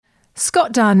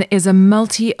Scott Dunn is a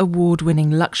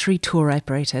multi-award-winning luxury tour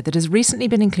operator that has recently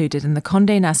been included in the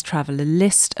Condé Nast Traveler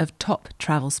list of top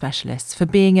travel specialists for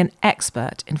being an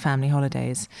expert in family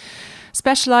holidays.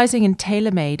 Specialising in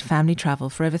tailor-made family travel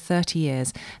for over 30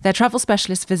 years, their travel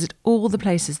specialists visit all the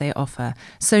places they offer,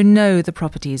 so know the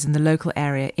properties in the local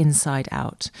area inside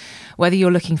out. Whether you're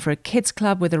looking for a kids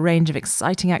club with a range of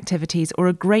exciting activities or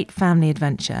a great family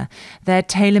adventure, their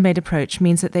tailor-made approach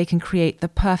means that they can create the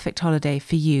perfect holiday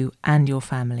for you and your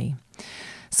family.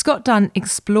 Scott Dunn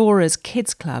Explorers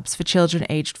Kids Clubs for children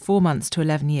aged 4 months to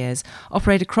 11 years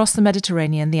operate across the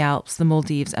Mediterranean, the Alps, the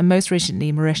Maldives, and most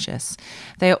recently Mauritius.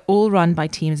 They are all run by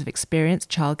teams of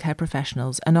experienced childcare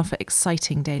professionals and offer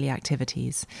exciting daily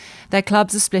activities. Their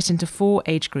clubs are split into 4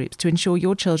 age groups to ensure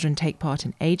your children take part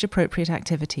in age-appropriate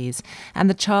activities, and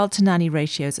the child-to-nanny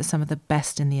ratios are some of the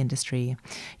best in the industry.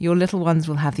 Your little ones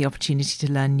will have the opportunity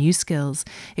to learn new skills,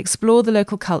 explore the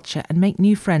local culture, and make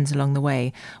new friends along the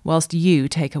way, whilst you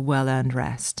take a well-earned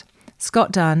rest.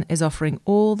 Scott Dunn is offering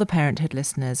all the Parenthood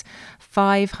listeners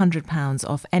 £500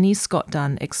 off any Scott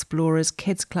Dunn Explorers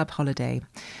Kids Club holiday.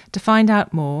 To find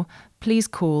out more, please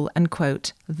call and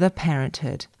quote The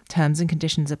Parenthood. Terms and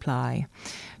conditions apply.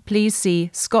 Please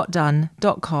see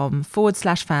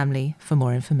scottdunn.com/family for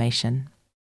more information.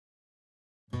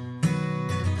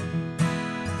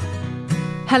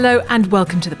 Hello and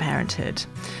welcome to The Parenthood.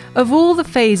 Of all the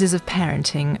phases of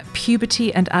parenting,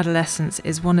 puberty and adolescence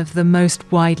is one of the most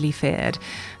widely feared.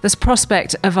 This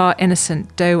prospect of our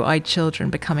innocent, doe-eyed children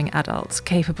becoming adults,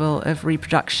 capable of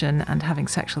reproduction and having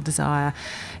sexual desire,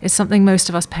 is something most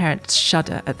of us parents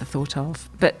shudder at the thought of.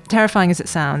 But terrifying as it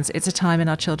sounds, it's a time in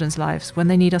our children's lives when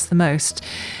they need us the most.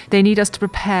 They need us to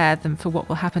prepare them for what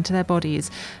will happen to their bodies,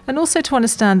 and also to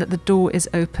understand that the door is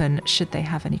open should they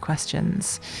have any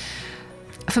questions.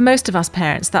 For most of us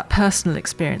parents, that personal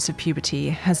experience of puberty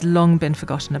has long been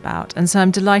forgotten about. And so I'm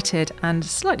delighted and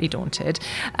slightly daunted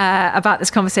about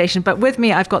this conversation. But with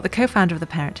me, I've got the co-founder of The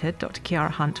Parenthood, Dr. Chiara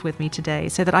Hunt, with me today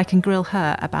so that I can grill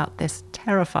her about this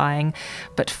terrifying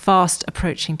but fast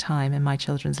approaching time in my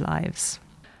children's lives.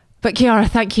 But Chiara,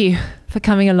 thank you for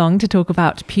coming along to talk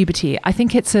about puberty. I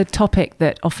think it's a topic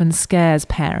that often scares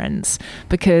parents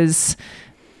because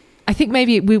I think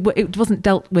maybe it wasn't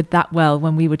dealt with that well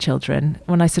when we were children.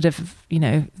 When I sort of,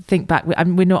 think back,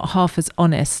 we're not half as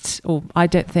honest, or I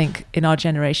don't think in our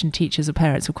generation teachers or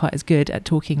parents were quite as good at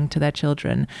talking to their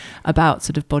children about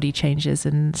sort of body changes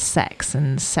and sex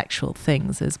and sexual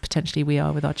things as potentially we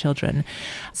are with our children.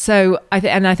 So I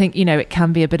think it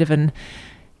can be a bit of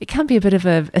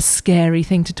a scary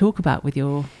thing to talk about with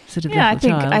your sort of little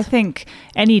child. I think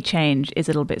any change is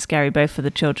a little bit scary, both for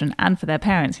the children and for their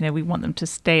parents. We want them to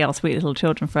stay our sweet little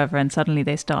children forever, and suddenly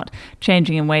they start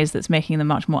changing in ways that's making them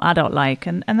much more adult-like,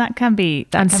 and that can be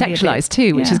sexualized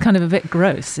too, which is kind of a bit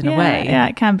gross in a way. Yeah,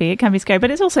 it can be scary,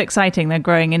 but it's also exciting. They're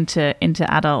growing into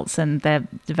adults, and they're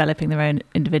developing their own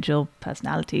individual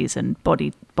personalities and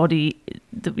body,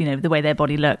 the way their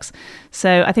body looks.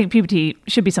 So I think puberty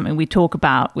should be something we talk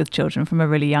about with children from a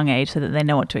really young age, so that they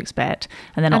know what to expect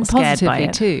and they're not scared by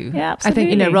it too. Yeah,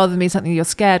 absolutely. I think rather than being something you're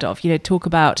scared of, talk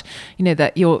about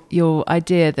that your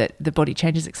idea that the body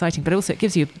change is exciting, but also it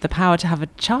gives you the power to have a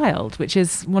child, which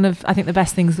is one of, I think, the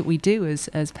best things that we do as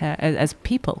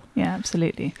people. Yeah,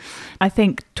 absolutely. I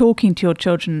think talking to your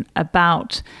children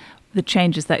about the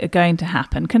changes that are going to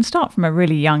happen can start from a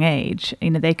really young age.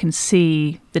 They can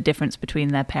see the difference between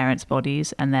their parents'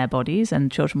 bodies and their bodies,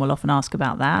 and children will often ask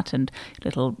about that. And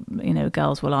little,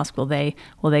 girls will ask, will they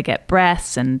get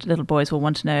breasts? And little boys will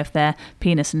want to know if their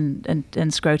penis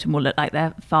and scrotum will look like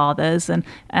their father's, and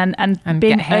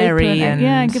being get hairy open,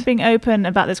 and being open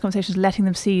about those conversations, letting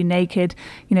them see you naked,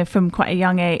 from quite a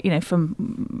young age, from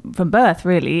birth,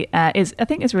 really, I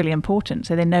think is really important.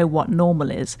 So they know what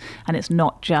normal is, and it's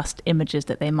not just images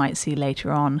that they might see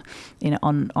later on,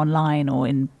 online or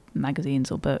in magazines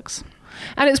or books.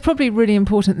 And it's probably really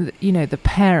important that the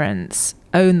parents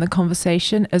own the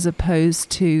conversation, as opposed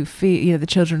to the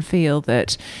children feel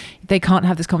that they can't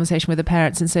have this conversation with the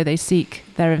parents, and so they seek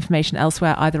their information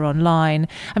elsewhere, either online.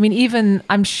 I mean, even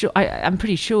I'm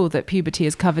pretty sure that puberty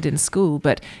is covered in school,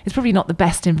 but it's probably not the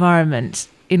best environment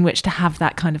in which to have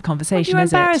that kind of conversation. You're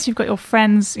embarrassed. You've got your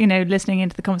friends, listening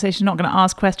into the conversation, not going to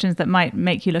ask questions that might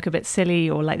make you look a bit silly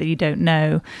or like that you don't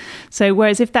know. So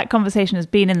whereas if that conversation has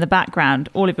been in the background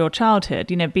all of your childhood,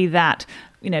 be that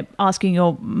asking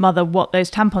your mother what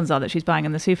those tampons are that she's buying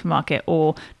in the supermarket,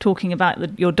 or talking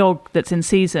about your dog that's in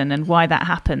season and why that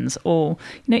happens, or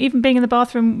even being in the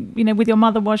bathroom with your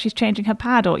mother while she's changing her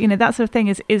pad, or that sort of thing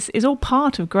is all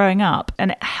part of growing up,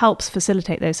 and it helps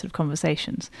facilitate those sort of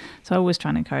conversations. So I always try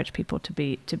and encourage people to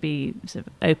be sort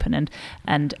of open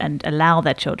and allow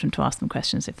their children to ask them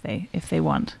questions if they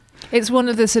want. It's one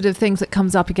of the sort of things that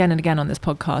comes up again and again on this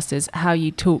podcast is how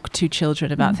you talk to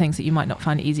children about things that you might not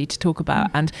find easy to talk about.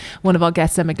 And one of our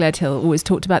guests, Emma Gledhill, always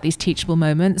talked about these teachable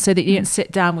moments, so that you don't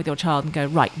sit down with your child and go,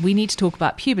 right, we need to talk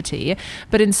about puberty,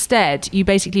 but instead you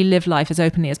basically live life as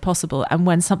openly as possible. And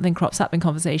when something crops up in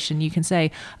conversation, you can say,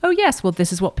 oh yes, well,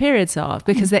 this is what periods are,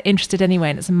 because they're interested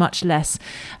anyway, and it's a much less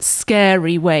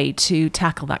scary way to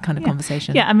tackle that kind of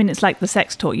conversation. Yeah, I mean, it's like the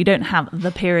sex talk. You don't have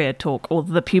the period talk or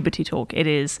the puberty talk. It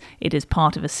is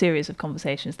part of a series of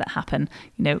conversations that happen,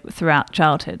 throughout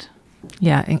childhood.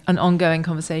 Yeah, an ongoing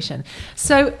conversation.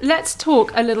 So let's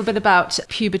talk a little bit about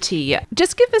puberty.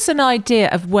 Just give us an idea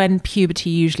of when puberty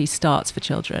usually starts for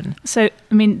children. So,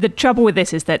 I mean, the trouble with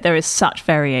this is that there is such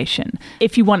variation.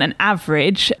 If you want an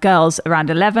average, girls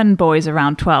around 11, boys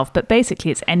around 12, but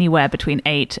basically it's anywhere between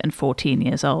 8 and 14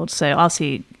 years old. So I'll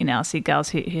see girls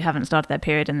who haven't started their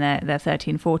period and they're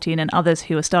 13, 14, and others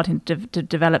who are starting to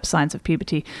develop signs of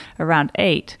puberty around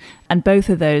 8. And both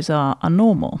of those are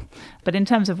normal. But in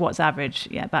terms of what's average,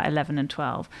 about 11 and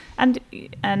 12. And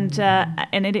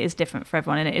it is different for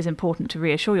everyone. And it is important to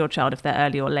reassure your child, if they're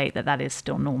early or late, that is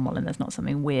still normal and there's not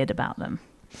something weird about them.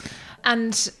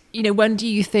 And, when do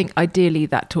you think ideally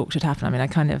that talk should happen? I mean, I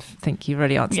kind of think you've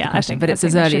already answered the question, but it's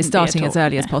starting as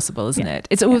early as possible, isn't it?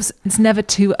 It's never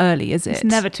too early, is it? It's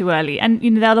never too early. And,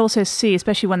 they'll also see,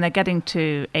 especially when they're getting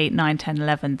to 8, 9, 10,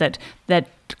 11, that their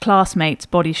classmates'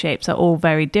 body shapes are all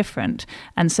very different.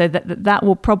 And so that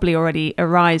will probably already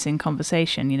arise in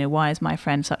conversation. Why is my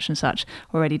friend such and such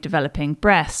already developing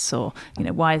breasts? Or,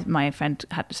 why is my friend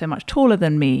so much taller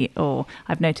than me? Or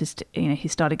I've noticed, he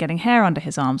started getting hair under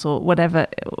his arms, or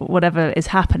whatever is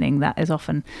happening, that is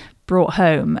often brought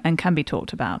home and can be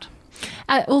talked about.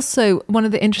 Also, one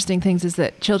of the interesting things is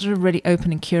that children are really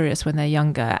open and curious when they're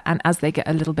younger, and as they get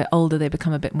a little bit older, they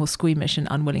become a bit more squeamish and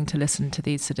unwilling to listen to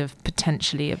these sort of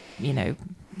potentially,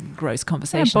 gross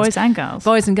conversations. Yeah, boys and girls.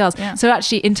 Boys and girls. Yeah. So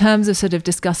actually, in terms of sort of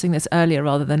discussing this earlier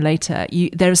rather than later,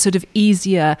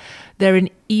 they're an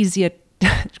easier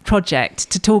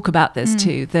project to talk about this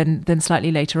to than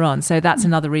slightly later on. So that's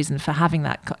another reason for having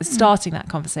starting that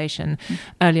conversation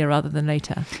earlier rather than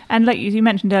later. And like you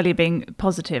mentioned earlier, being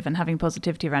positive and having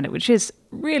positivity around it, which is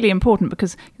really important,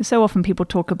 because so often people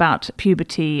talk about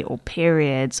puberty or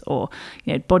periods or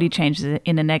body changes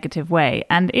in a negative way,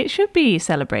 and it should be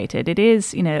celebrated. It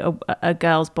is a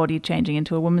girl's body changing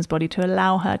into a woman's body to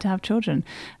allow her to have children,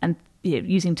 and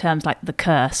using terms like the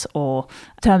curse or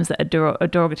terms that are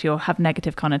derogatory or have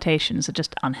negative connotations are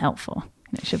just unhelpful.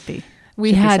 It should be.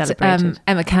 We had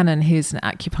Emma Cannon, who's an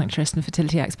acupuncturist and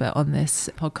fertility expert, on this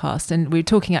podcast, and we were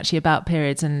talking actually about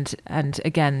periods and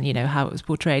again, how it was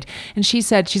portrayed. And she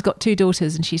said she's got 2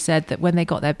 daughters, and she said that when they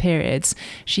got their periods,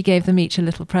 she gave them each a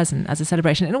little present as a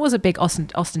celebration. And it was a big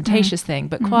ostentatious thing,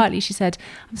 but quietly she said,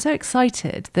 I'm so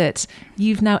excited that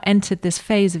you've now entered this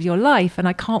phase of your life, and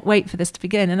I can't wait for this to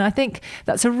begin. And I think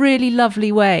that's a really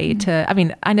lovely way to, I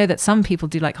mean, I know that some people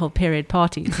do like whole period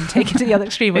parties and take it to the other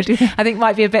extreme, which I think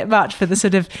might be a bit much for the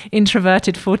sort of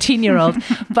introverted 14-year-old,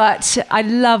 but I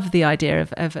love the idea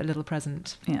of a little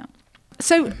present. Yeah.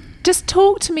 So just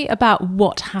talk to me about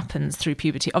what happens through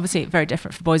puberty. Obviously, very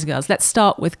different for boys and girls. Let's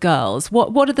start with girls.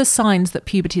 What are the signs that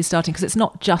puberty is starting? Because it's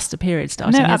not just a period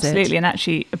starting, no, is absolutely. it? And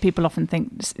actually, people often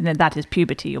think that is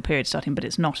puberty or period starting, but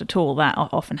it's not at all. That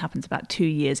often happens about 2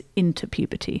 years into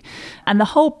puberty. And the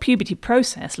whole puberty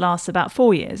process lasts about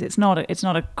 4 years. It's not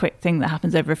a quick thing that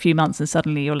happens over a few months and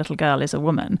suddenly your little girl is a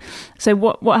woman. So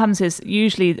what happens is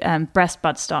usually breast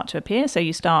buds start to appear. So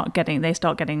they start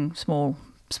getting small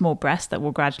breasts that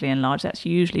will gradually enlarge. That's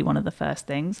usually one of the first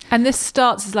things. And this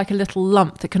starts as like a little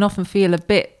lump that can often feel a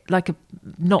bit like a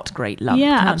not great lump.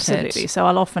 Yeah, can't absolutely. It? So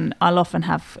I'll often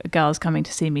have girls coming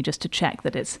to see me just to check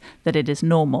that it is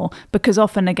normal, because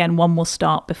often again one will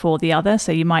start before the other.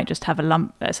 So you might just have a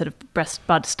lump, a sort of breast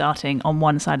bud starting on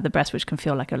one side of the breast, which can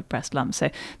feel like a breast lump. So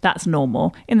that's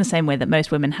normal. In the same way that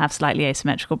most women have slightly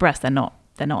asymmetrical breasts, they're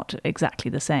not exactly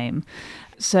the same.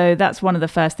 So that's one of the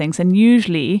first things. And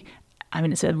usually, I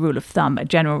mean, it's a rule of thumb, a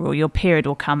general rule, your period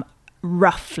will come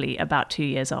roughly about 2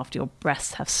 years after your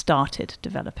breasts have started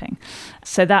developing.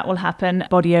 So that will happen.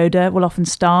 Body odor will often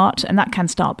start, and that can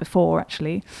start before,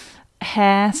 actually.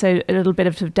 hair, so a little bit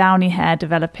of, sort of downy hair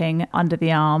developing under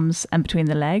the arms and between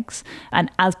the legs.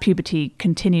 And as puberty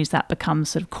continues, that becomes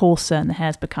sort of coarser and the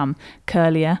hairs become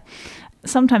curlier.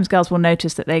 Sometimes girls will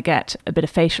notice that they get a bit of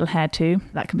facial hair too.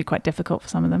 That can be quite difficult for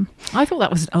some of them. I thought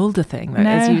that was an older thing, though,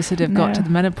 as you sort of got to the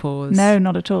menopause. No,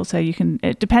 not at all. So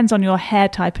it depends on your hair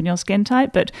type and your skin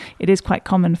type, but it is quite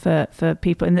common for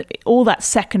people. And all that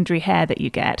secondary hair that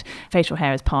you get, facial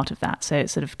hair is part of that. So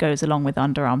it sort of goes along with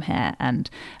underarm hair and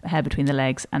hair between the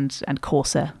legs and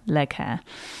coarser leg hair.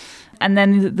 And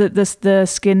then the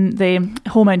skin, the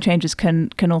hormone changes can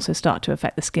also start to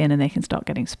affect the skin, and they can start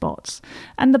getting spots.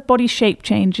 And the body shape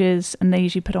changes, and they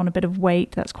usually put on a bit of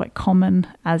weight. That's quite common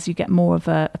as you get more of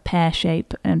a pear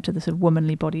shape into the sort of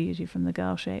womanly body, usually from the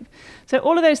girl shape. So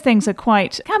all of those things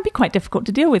can be quite difficult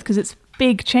to deal with because it's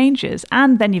big changes.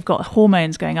 And then you've got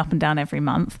hormones going up and down every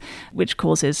month, which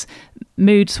causes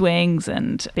mood swings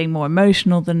and being more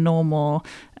emotional than normal.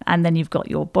 And then you've got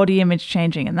your body image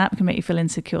changing, and that can make you feel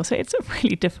insecure. So it's a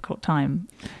really difficult time.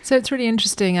 So it's really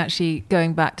interesting, actually,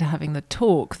 going back to having the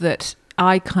talk, that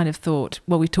I kind of thought,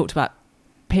 well, we talked about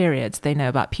periods, they know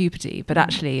about puberty, but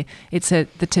actually it's the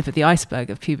tip of the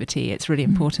iceberg of puberty. It's really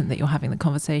important that you're having the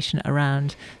conversation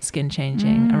around skin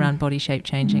changing, around body shape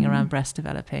changing, around breast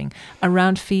developing,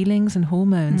 around feelings and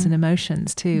hormones and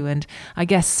emotions too. And I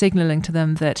guess signaling to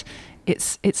them that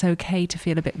it's okay to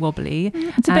feel a bit wobbly.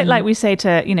 It's a bit like we say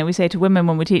to women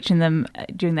when we're teaching them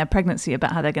during their pregnancy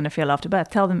about how they're going to feel after birth,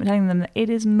 telling them that it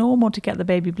is normal to get the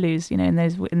baby blues, in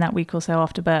that week or so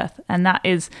after birth. And that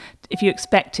is, if you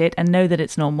expect it and know that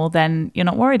it's normal, then you're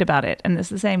not worried about it. And it's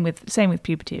the same with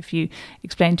puberty. If you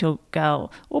explain to your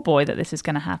girl or boy that this is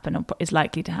going to happen or is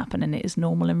likely to happen and it is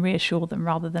normal, and reassure them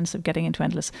rather than sort of getting into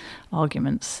endless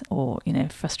arguments or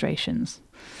frustrations.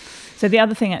 So the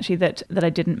other thing actually that I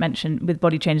didn't mention with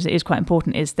body changes that is quite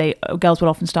important is girls will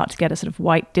often start to get a sort of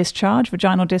white discharge,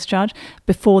 vaginal discharge,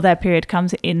 before their period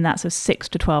comes, in that sort of 6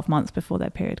 to 12 months before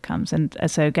their period comes. And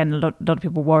so again, a lot of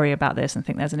people worry about this and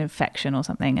think there's an infection or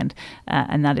something,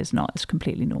 and that is not. It's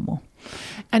completely normal.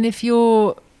 And if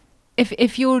your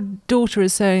daughter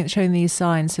is showing these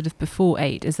signs sort of before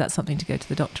 8, is that something to go to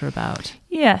the doctor about?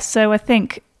 Yeah. So I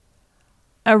think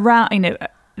around,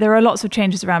 there are lots of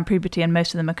changes around puberty, and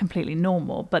most of them are completely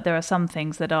normal, but there are some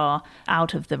things that are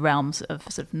out of the realms of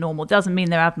sort of normal. Doesn't mean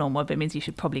they're abnormal, but it means you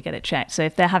should probably get it checked. So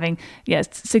if they're having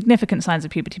significant signs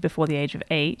of puberty before the age of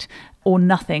 8, or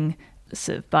nothing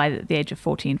sort of by the age of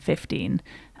 14, 15,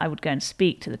 I would go and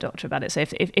speak to the doctor about it. So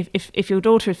if your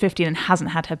daughter is 15 and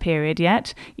hasn't had her period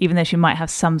yet, even though she might have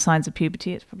some signs of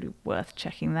puberty, it's probably worth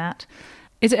checking that.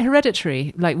 Is it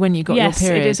hereditary, like when you got your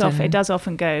period? Yes, it does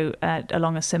often go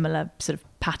along a similar sort of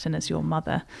pattern as your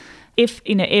mother.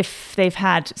 If they've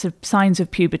had sort of signs of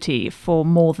puberty for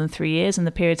more than 3 years and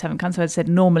the periods haven't come, so I said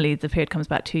normally the period comes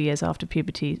about 2 years after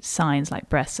puberty signs like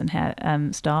breasts and hair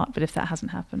start, but if that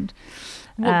hasn't happened.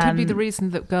 What could be the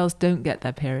reason that girls don't get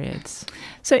their periods?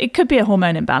 So it could be a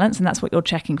hormone imbalance, and that's what you're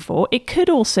checking for. It could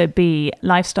also be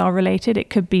lifestyle related.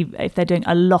 It could be if they're doing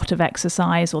a lot of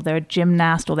exercise, or they're a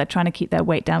gymnast, or they're trying to keep their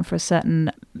weight down for a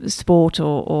certain sport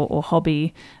or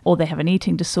hobby, or they have an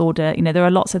eating disorder. There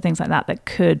are lots of things like that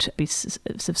could be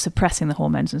sort of suppressing the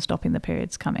hormones and stopping the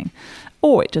periods coming.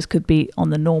 Or it just could be on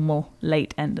the normal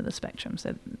late end of the spectrum.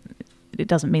 So it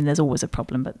doesn't mean there's always a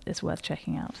problem, but it's worth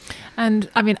checking out. And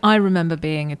I mean, I remember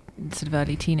being a sort of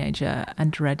early teenager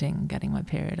and dreading getting my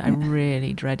period. I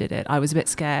really dreaded it. I was a bit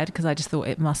scared because I just thought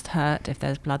it must hurt if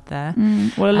there's blood there.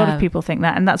 Well, a lot of people think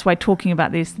that, and that's why talking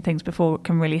about these things before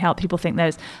can really help. People think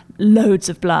there's loads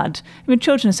of blood. I mean,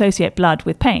 children associate blood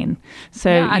with pain.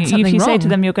 So if you say to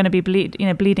them you're going to be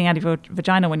bleeding out of your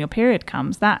vagina when your period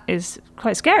comes, that is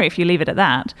quite scary if you leave it at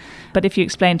that. But if you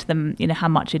explain to them, how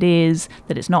much it is,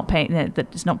 that it's not pain,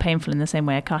 that it's not painful in the same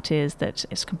way a cut is, that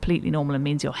it's completely normal and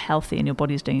means you're healthy and your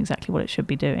body's doing exactly what it should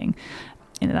be doing,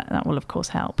 that will of course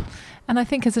help. And I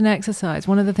think as an exercise,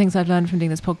 one of the things I've learned from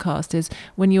doing this podcast is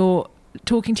when you're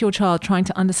talking to your child, trying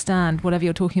to understand whatever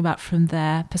you're talking about from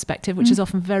their perspective, which is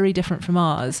often very different from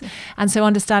ours. And so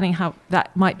understanding how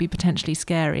that might be potentially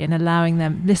scary,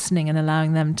 and listening and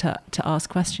allowing them to ask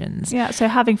questions. Yeah. So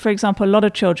having, for example, a lot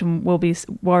of children will be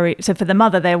worried. So for the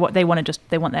mother, they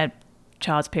want their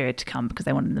child's period to come because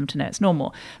they want them to know it's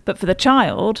normal. But for the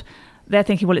child, they're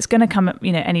thinking, well, it's going to come,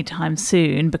 anytime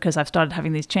soon because I've started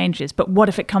having these changes. But what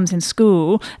if it comes in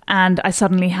school and I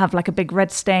suddenly have like a big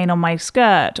red stain on my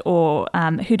skirt, or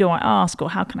who do I ask, or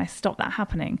how can I stop that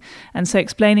happening? And so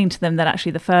explaining to them that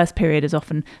actually the first period is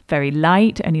often very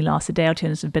light, only lasts a day or two,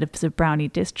 and there's a bit of sort of brownie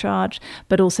discharge,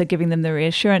 but also giving them the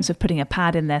reassurance of putting a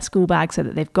pad in their school bag so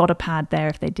that they've got a pad there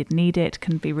if they did need it,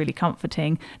 can be really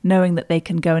comforting, knowing that they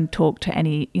can go and talk to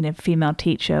any, female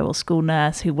teacher or school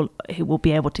nurse who will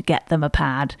be able to get them a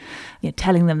pad,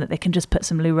 telling them that they can just put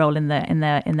some loo roll in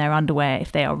their underwear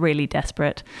if they are really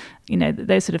desperate.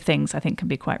 Those sort of things I think can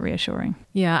be quite reassuring.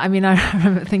 Yeah, I mean, I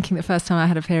remember thinking the first time I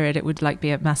had a period, it would like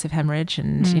be a massive hemorrhage,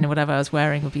 and whatever I was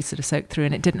wearing would be sort of soaked through,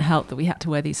 and it didn't help that we had to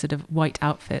wear these sort of white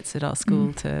outfits at our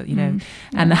school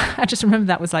and I just remember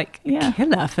that was like a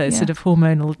killer for sort of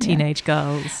hormonal teenage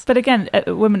girls. But again,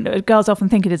 girls often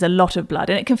think it is a lot of blood,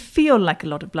 and it can feel like a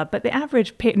lot of blood, but the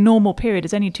average normal period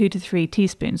is only 2 to 3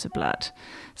 teaspoons of blood,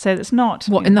 so it's not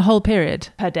in the whole period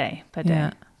per day.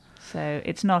 Yeah. So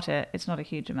it's not a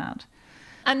huge amount.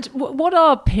 And what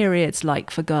are periods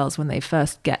like for girls when they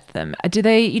first get them? Do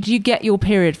you get your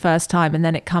period first time and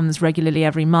then it comes regularly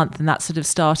every month and that's sort of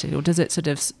started, or does it sort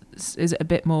of, is it a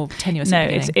bit more tenuous? No,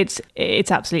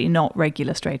 it's absolutely not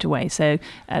regular straight away. So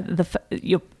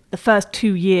the first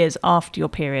 2 years after your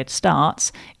period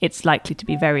starts, it's likely to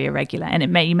be very irregular, and you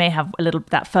may have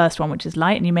that first one which is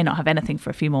light, and you may not have anything for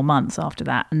a few more months after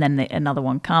that, and then another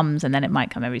one comes, and then it might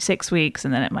come every 6 weeks,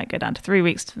 and then it might go down to 3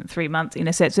 weeks, 3 months.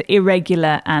 So it's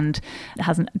irregular, and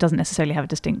it doesn't necessarily have a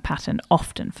distinct pattern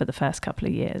often for the first couple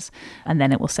of years, and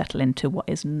then it will settle into what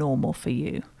is normal for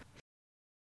you.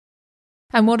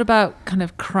 And what about kind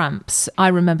of cramps? I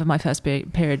remember my first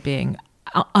period being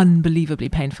unbelievably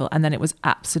painful, and then it was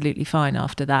absolutely fine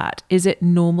after that. Is it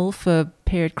normal for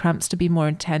period cramps to be more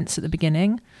intense at the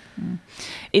beginning?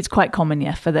 It's quite common,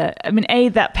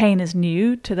 that pain is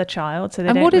new to the child, so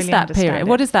they don't what is really that understand period? it.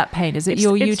 What is that pain? Is it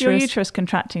your uterus? It's your uterus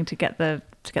contracting to get the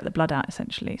blood out,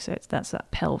 essentially. So that's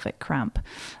that pelvic cramp.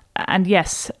 And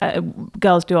yes,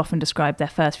 girls do often describe their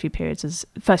first few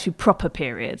proper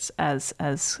periods as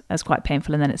quite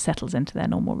painful, and then it settles into their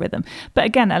normal rhythm. But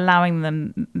again, allowing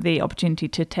them the opportunity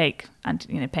to take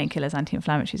painkillers,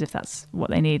 anti-inflammatories if that's what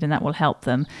they need, and that will help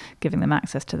them, giving them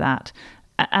access to that.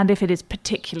 And if it is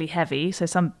particularly heavy, so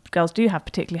some girls do have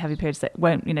particularly heavy periods that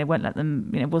won't let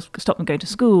them, will stop them going to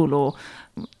school, or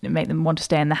make them want to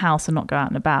stay in the house and not go out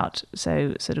and about.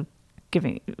 So sort of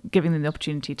giving them the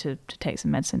opportunity to take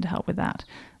some medicine to help with that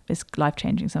is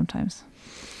life-changing sometimes.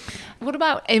 What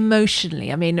about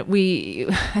emotionally? I mean,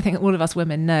 I think all of us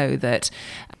women know that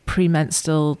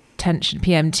premenstrual tension,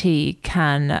 PMT,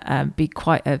 can be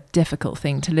quite a difficult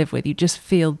thing to live with. You just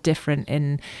feel different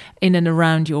in and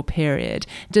around your period.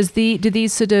 Do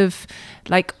these sort of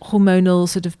like hormonal,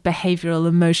 sort of behavioural,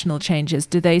 emotional changes,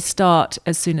 do they start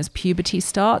as soon as puberty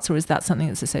starts, or is that something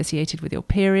that's associated with your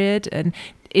period? And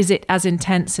is it as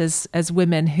intense as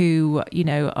women who,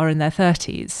 are in their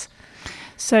 30s?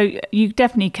 So you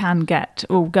definitely can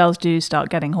girls do start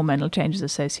getting hormonal changes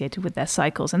associated with their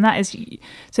cycles. And that is,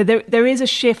 so there is a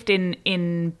shift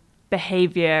in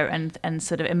behavior and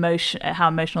sort of emotion, how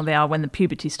emotional they are when the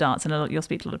puberty starts. And you'll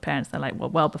speak to a lot of parents, they're like,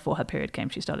 well before her period came,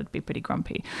 she started to be pretty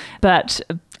grumpy. But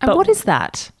what is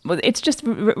that? Well, it's just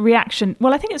reaction.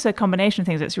 Well, I think it's a combination of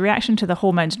things. It's a reaction to the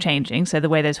hormones changing, so the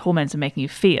way those hormones are making you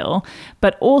feel,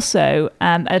 but also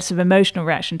a sort of emotional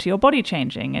reaction to your body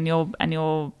changing and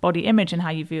your body image and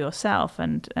how you view yourself,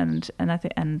 and I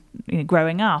think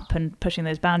growing up and pushing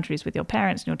those boundaries with your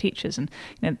parents and your teachers, and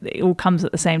it all comes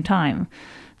at the same time.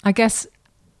 I guess,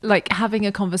 like, having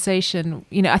a conversation,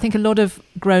 I think a lot of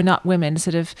grown-up women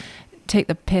sort of take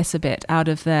the piss a bit out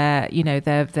of their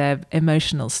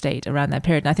emotional state around their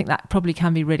period. And I think that probably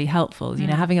can be really helpful,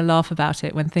 having a laugh about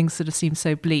it when things sort of seem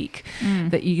so bleak,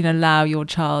 that you can allow your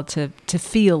child to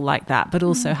feel like that, but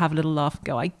also have a little laugh and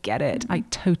go, I get it. I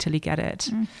totally get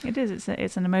it. It is.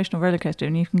 It's an emotional roller coaster,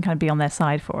 and you can kind of be on their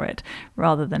side for it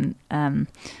rather than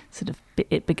sort of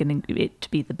it to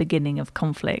be the beginning of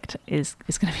conflict is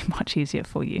going to be much easier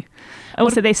for you.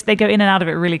 Also, they go in and out of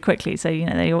it really quickly. So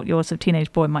your sort of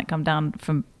teenage boy might come down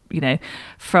from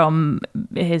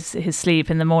his sleep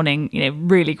in the morning,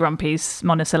 really grumpy,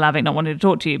 monosyllabic, not wanting to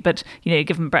talk to you. But you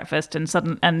give him breakfast, and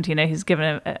he's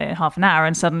given a half an hour,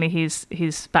 and suddenly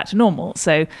he's back to normal.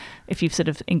 So if you've sort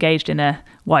of engaged in a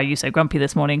 "why are you so grumpy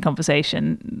this morning"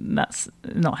 conversation, that's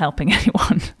not helping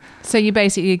anyone. So you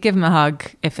basically give them a hug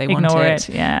if they want it.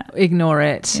 Ignore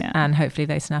it, yeah. And hopefully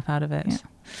they snap out of it.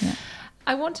 Yeah.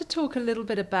 I want to talk a little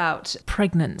bit about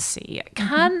pregnancy.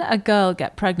 Can a girl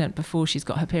get pregnant before she's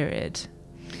got her period?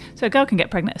 So a girl can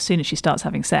get pregnant as soon as she starts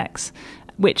having sex.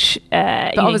 which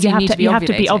obviously you have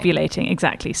to be ovulating.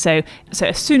 Exactly. So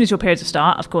as soon as your periods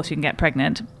start, of course you can get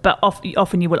pregnant, but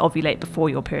often you will ovulate before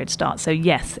your period starts. So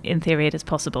yes, in theory it is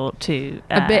possible to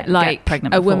a bit like get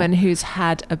pregnant a before. woman who's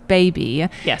had a baby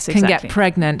can get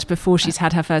pregnant before she's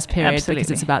had her first period. Absolutely.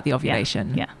 Because it's about the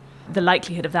ovulation. Yeah. The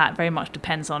likelihood of that very much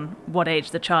depends on what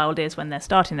age the child is when they're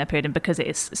starting their period, and because there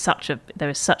is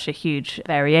such a huge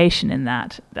variation in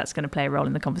that's going to play a role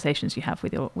in the conversations you have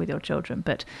with your children.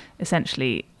 But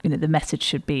essentially, the message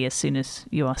should be, as soon as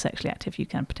you are sexually active, you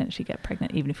can potentially get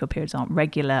pregnant, even if your periods aren't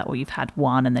regular, or you've had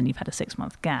one and then you've had a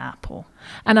 6-month gap.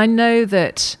 And I know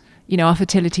that our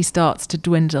fertility starts to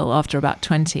dwindle after about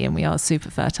 20, and we are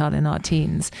super fertile in our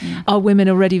teens. Are women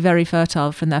already very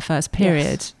fertile from their first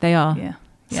period? Yes. They are. Yeah.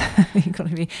 Yeah, you've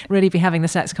got to really be having the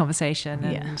sex conversation.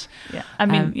 And, yeah. I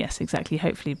mean, yes, exactly.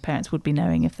 Hopefully parents would be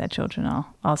knowing if their children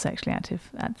are sexually active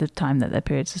at the time that their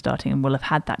periods are starting, and will have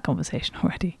had that conversation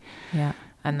already. Yeah,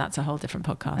 and that's a whole different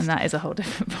podcast. And that is a whole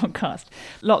different podcast.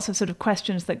 Lots of sort of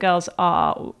questions that girls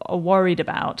are worried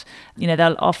about.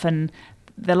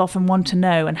 They'll often want to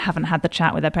know, and haven't had the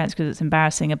chat with their parents because it's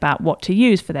embarrassing, about what to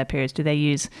use for their periods. Do they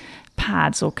use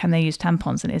pads, or can they use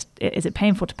tampons? And is it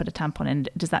painful to put a tampon in?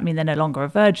 Does that mean they're no longer a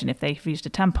virgin if they've used a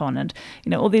tampon?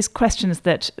 And all these questions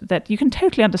that you can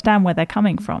totally understand where they're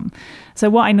coming from. So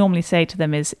what I normally say to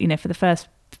them is, for the first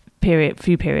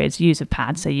few periods, use a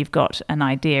pad, so you've got an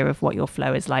idea of what your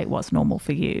flow is like, what's normal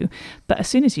for you. But as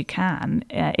soon as you can,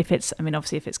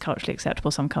 obviously if it's culturally acceptable,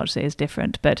 some cultures it is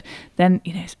different, but then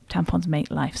tampons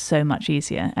make life so much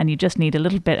easier, and you just need to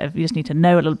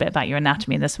know a little bit about your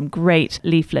anatomy. And there's some great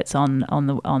leaflets on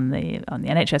the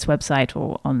NHS website,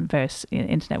 or on various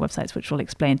internet websites, which will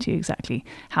explain to you exactly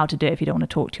how to do it if you don't want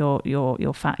to talk to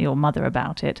your mother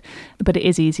about it. But it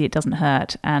is easy, it doesn't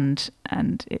hurt, and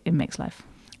it makes life.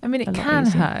 I mean, it can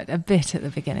hurt a bit at the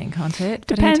beginning, can't it?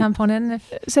 Putting a tampon in.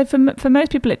 So for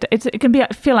most people, it can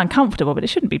feel uncomfortable, but it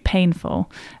shouldn't be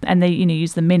painful. And they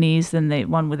use the minis, then the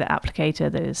one with the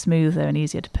applicator that is smoother and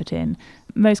easier to put in.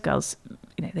 Most girls,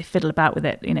 they fiddle about with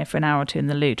it, for an hour or two in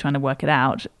the loo trying to work it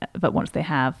out. But once they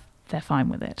have, they're fine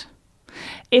with it.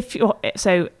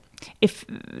 If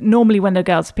normally when the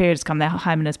girls' periods come, their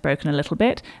hymen is broken a little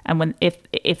bit, and when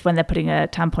they're putting a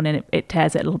tampon in, it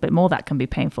tears it a little bit more, that can be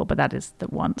painful, but that is the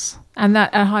once. And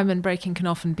that hymen breaking can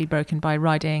often be broken by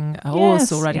riding a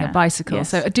horse or riding a bicycle. Yes.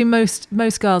 So do most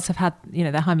girls have had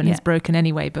their hymen is broken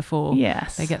anyway before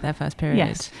they get their first period?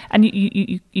 Yes, and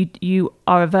you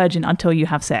are a virgin until you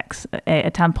have sex. A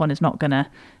tampon is not going to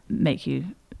make you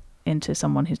into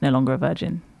someone who's no longer a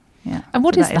virgin. Yeah. And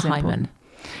what is the hymen? Important.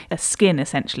 A skin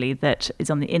essentially that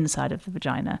is on the inside of the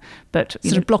vagina, but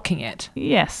sort of blocking it.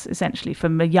 Yes, essentially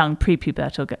from a young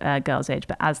prepubertal girl's age.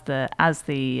 But as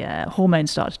the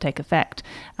hormones start to take effect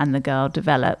and the girl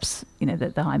develops,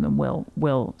 the hymen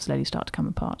will slowly start to come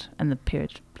apart, and the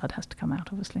period blood has to come out.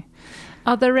 Obviously,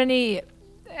 are there any?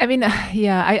 I mean,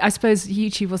 I suppose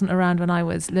YouTube wasn't around when I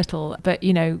was little, but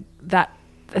that.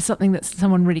 It's something that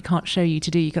someone really can't show you to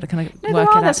do. You've got to kind of work it out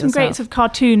yourself. There's some great sort of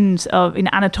cartoons of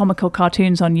anatomical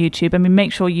cartoons on YouTube. I mean,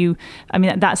 make sure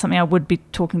that's something I would be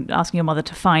asking your mother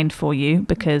to find for you,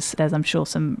 because there's, I'm sure,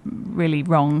 some really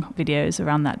wrong videos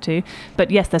around that too.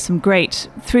 But yes, there's some great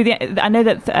I know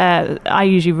that I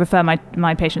usually refer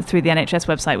my patients through the NHS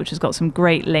website, which has got some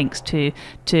great links to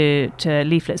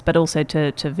leaflets, but also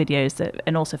to videos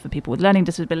and also for people with learning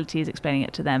disabilities, explaining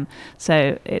it to them.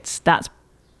 So that's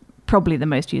probably the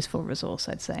most useful resource,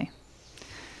 I'd say.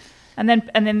 And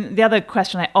then the other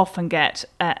question I often get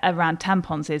around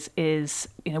tampons is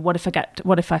what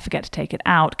if I forget to take it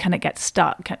out? Can it get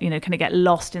stuck? Can it get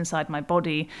lost inside my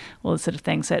body? All this sort of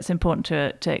thing. So it's important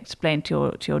to explain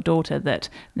to your daughter that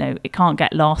it can't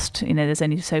get lost. There's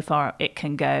only so far it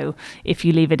can go. If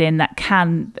you leave it in, that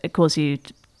can cause you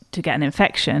to get an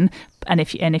infection, and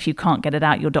if you can't get it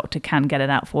out, your doctor can get it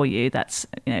out for you. That's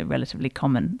a relatively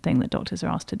common thing that doctors are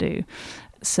asked to do.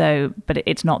 So, but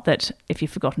it's not that if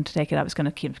you've forgotten to take it out, it's going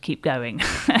to keep going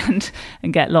and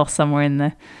get lost somewhere in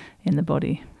the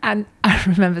body. And I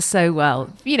remember so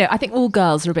well, I think all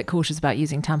girls are a bit cautious about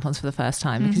using tampons for the first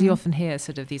time, because you often hear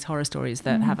sort of these horror stories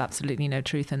that have absolutely no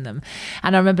truth in them.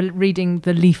 And I remember reading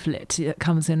the leaflet that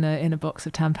comes in a box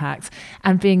of Tampax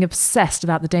and being obsessed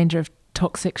about the danger of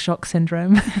toxic shock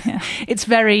syndrome. Yeah. It's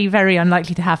very, very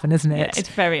unlikely to happen, isn't it? Yeah, it's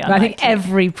very unlikely. But I think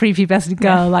every prepubescent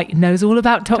girl knows all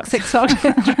about toxic shock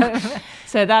syndrome.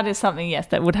 So that is something, yes,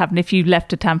 that would happen if you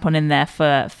left a tampon in there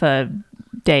for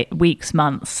weeks,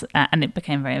 months, and it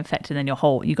became very infected, and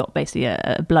you got basically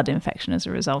a blood infection as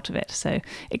a result of it. So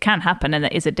it can happen, and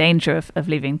there is a danger of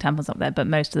leaving tampons up there, but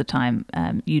most of the time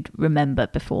you'd remember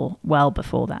well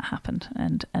before that happened,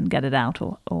 and get it out,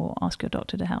 or ask your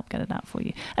doctor to help get it out for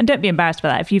you. And don't be embarrassed by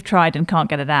that. If you've tried and can't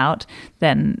get it out,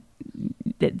 then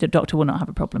the doctor will not have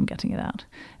a problem getting it out.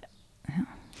 Yeah.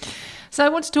 So I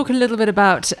want to talk a little bit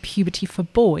about puberty for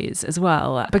boys as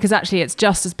well, because actually it's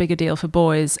just as big a deal for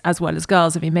boys as well as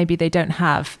girls. I mean, maybe they don't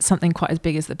have something quite as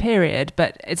big as the period,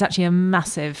 but it's actually a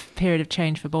massive period of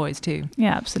change for boys too.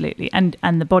 Yeah, absolutely. And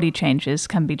the body changes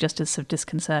can be just as sort of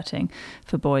disconcerting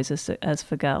for boys as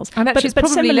for girls. And actually it's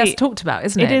probably less talked about,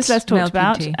 isn't it? It is less talked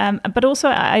about. But also,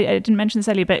 I didn't mention this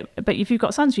earlier, but if you've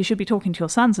got sons, you should be talking to your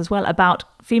sons as well about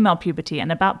female puberty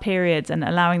and about periods, and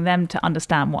allowing them to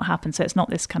understand what happens. So it's not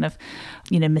this kind of,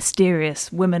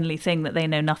 mysterious womanly thing that they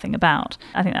know nothing about.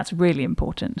 I think that's really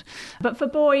important. But for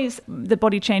boys, the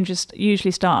body changes usually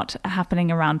start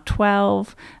happening around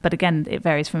 12, but again, it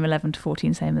varies from 11 to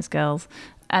 14, same as girls.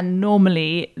 And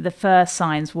normally the first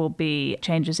signs will be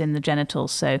changes in the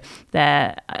genitals. So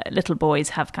their little boys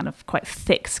have kind of quite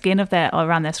thick skin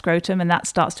around their scrotum, and that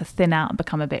starts to thin out and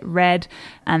become a bit red.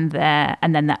 And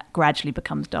then that gradually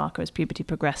becomes darker as puberty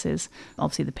progresses.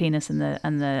 Obviously, the penis and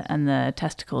the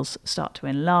testicles start to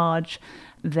enlarge.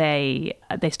 They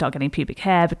start getting pubic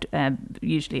hair,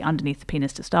 usually underneath the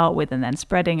penis to start with, and then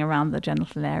spreading around the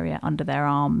genital area under their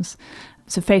arms.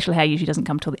 So facial hair usually doesn't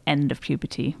come till the end of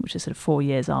puberty, which is sort of 4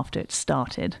 years after it's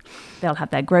started. They'll have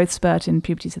their growth spurt in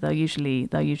puberty, so they'll usually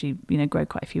grow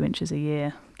quite a few inches a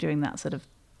year during that sort of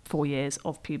 4 years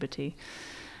of puberty.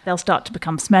 They'll start to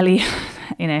become smelly,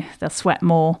 they'll sweat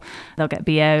more, they'll get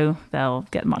BO, they'll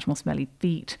get much more smelly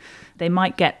feet. They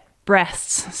might get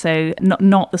breasts, so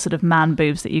not the sort of man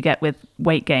boobs that you get with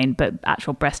weight gain, but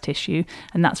actual breast tissue,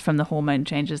 and that's from the hormone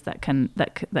changes that can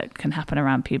happen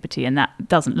around puberty, and that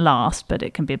doesn't last, but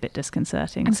it can be a bit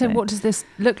disconcerting. And so what does this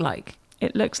look like?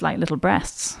 It looks like little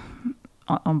breasts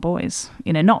on boys,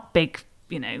 not big,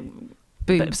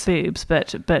 boobs,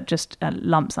 but just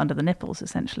lumps under the nipples,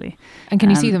 essentially. And can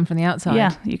you see them from the outside?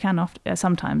 Yeah, you can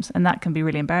sometimes, and that can be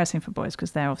really embarrassing for boys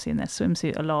because they're obviously in their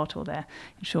swimsuit a lot, or they're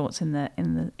in shorts in the.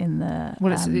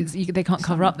 Well, they can't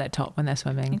cover up their top when they're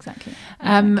swimming. Exactly.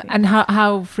 And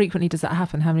how frequently does that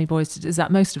happen? How many boys is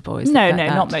that? Most of boys? No,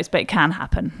 not most, but it can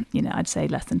happen. I'd say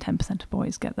less than 10% of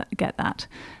boys get that.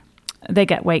 They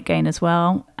get weight gain as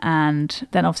well, and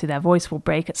then obviously their voice will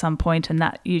break at some point, and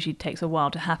that usually takes a while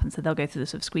to happen. So they'll go through the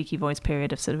sort of squeaky voice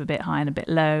period of sort of a bit high and a bit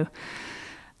low.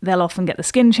 They'll often get the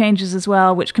skin changes as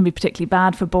well, which can be particularly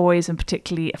bad for boys and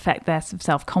particularly affect their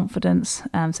self-confidence.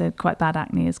 So quite bad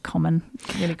acne is common,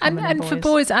 really common in boys. For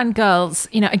boys and girls,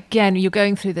 again, you're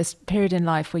going through this period in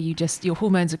life where your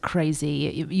hormones are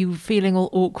crazy, you're feeling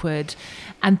all awkward,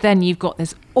 and then you've got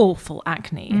this awful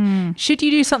acne. Should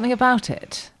you do something about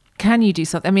it? Can you do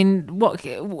something? I mean,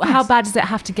 how bad does it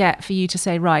have to get for you to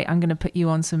say, right, I'm going to put you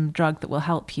on some drug that will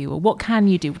help you? Or what can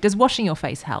you do? Does washing your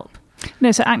face help?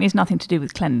 No, so acne is nothing to do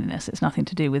with cleanliness. It's nothing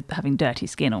to do with having dirty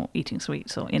skin or eating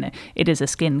sweets, or it is a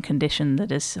skin condition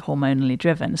that is hormonally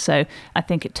driven. So I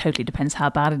think it totally depends how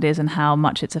bad it is and how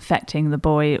much it's affecting the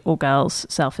boy or girl's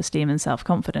self-esteem and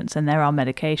self-confidence. And there are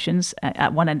medications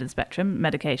at one end of the spectrum,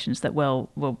 medications that will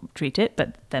treat it,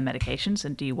 but they're medications.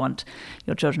 And do you want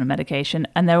your children on medication?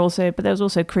 And there's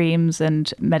also creams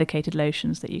and medicated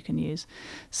lotions that you can use.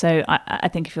 So I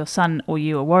think if your son or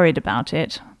you are worried about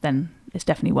it, then it's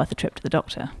definitely worth a trip to the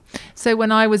doctor. So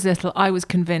when I was little, I was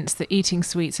convinced that eating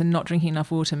sweets and not drinking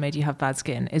enough water made you have bad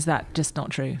skin. Is that just not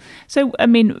true? So, I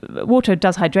mean, water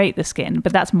does hydrate the skin,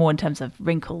 but that's more in terms of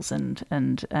wrinkles and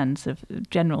sort of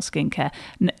general skincare.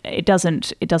 It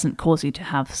doesn't cause you to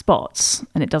have spots,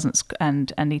 and it doesn't,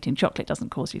 and eating chocolate doesn't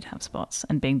cause you to have spots,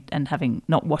 and having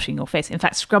not washing your face. In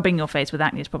fact, scrubbing your face with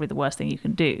acne is probably the worst thing you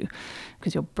can do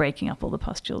because you're breaking up all the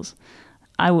pustules.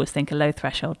 I always think a low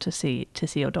threshold to see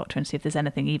your doctor and see if there's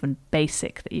anything even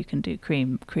basic that you can do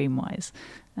cream wise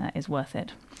is worth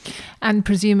it. And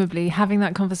presumably having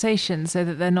that conversation so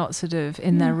that they're not sort of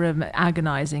in their room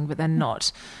agonizing, but they're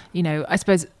not, I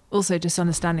suppose also just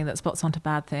understanding that spots aren't a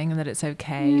bad thing and that it's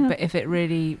okay. Yeah. But if it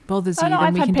really bothers you,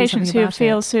 then we can do something about it. I've had patients who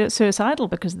feel suicidal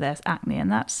because of their acne,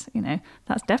 and that's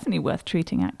definitely worth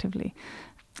treating actively.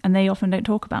 And they often don't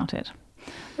talk about it.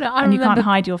 And you can't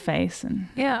hide your face.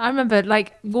 I remember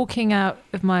walking out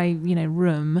of my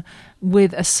room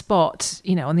with a spot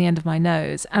on the end of my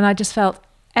nose, and I just felt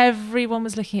everyone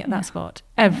was looking at that spot.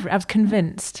 I was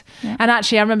convinced. Yeah. And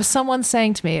actually, I remember someone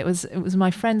saying to me, it was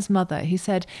my friend's mother, who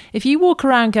said, if you walk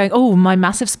around going, oh, my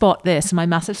massive spot this, my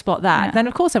massive spot that, then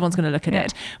of course everyone's going to look at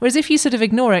it. Whereas if you sort of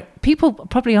ignore it, people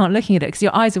probably aren't looking at it because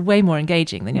your eyes are way more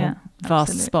engaging than your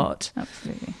vast spot.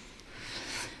 Absolutely.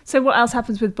 So what else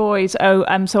happens with boys? So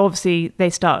obviously they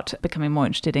start becoming more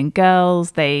interested in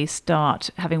girls. They start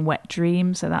having wet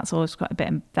dreams. So that's always quite a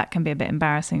bit, that can be a bit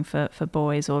embarrassing for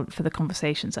boys, or for the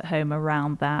conversations at home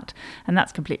around that. And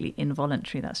that's completely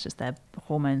involuntary. That's just their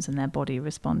hormones and their body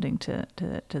responding to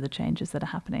the changes that are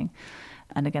happening.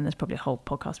 And again, there's probably a whole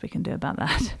podcast we can do about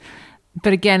that.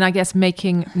 But again, I guess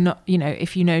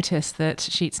if you notice that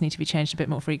sheets need to be changed a bit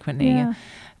more frequently,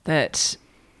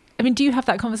 do you have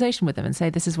that conversation with them and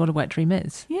say, this is what a wet dream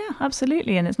is? Yeah,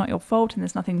 absolutely. And it's not your fault, and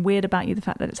there's nothing weird about you, the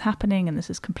fact that it's happening, and this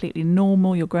is completely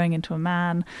normal. You're growing into a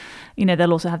man.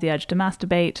 They'll also have the urge to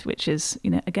masturbate, which is,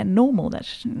 again, normal.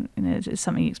 That's, it's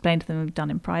something you explain to them, done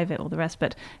in private, all the rest,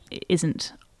 but it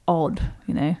isn't odd,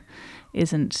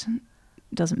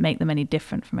 doesn't make them any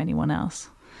different from anyone else.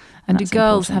 And do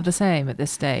girls have the same at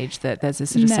this stage, that there's a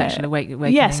sort of sexual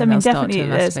awakening? Yes, and definitely.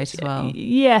 Start to masturbate as well.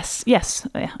 Yes,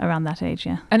 around that age,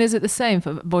 yeah. And is it the same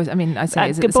for boys? I mean, I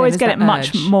say, is it the boys same? Get it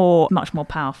much more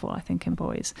powerful, I think, in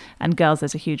boys, and girls.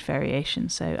 There's a huge variation.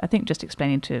 So I think just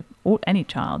explaining to any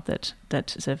child that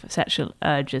sort of sexual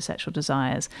urges, sexual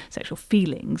desires, sexual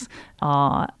feelings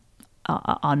are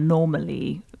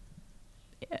normally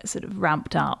sort of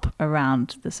ramped up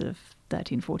around the sort of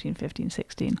 13, 14, 15,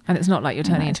 16. And it's not like you're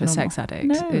turning into a sex addict.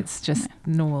 No, it's just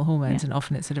normal hormones, and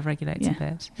often it sort of regulates a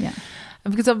bit. Yeah.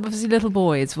 And because obviously little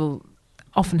boys will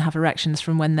often have erections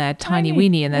from when they're tiny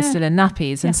weeny and they're still in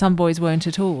nappies, and some boys won't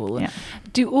at all. Yeah.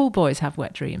 Do all boys have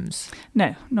wet dreams?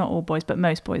 No, not all boys, but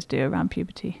most boys do around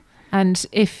puberty. And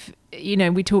if,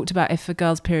 we talked about if a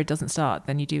girl's period doesn't start,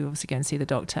 then you do obviously go and see the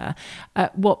doctor.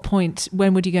 At what point,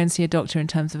 when would you go and see a doctor in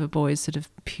terms of a boy's sort of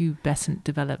pubescent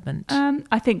development?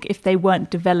 I think if they weren't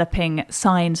developing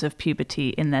signs of puberty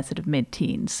in their sort of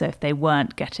mid-teens, so if they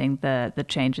weren't getting the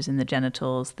changes in the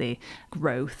genitals, the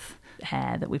growth,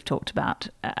 hair that we've talked about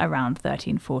around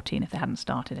 13, 14, if they hadn't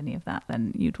started any of that,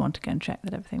 then you'd want to go and check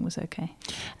that everything was okay.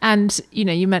 And,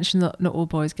 you mentioned that not all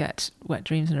boys get wet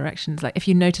dreams and erections. Like, if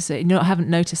you notice it, haven't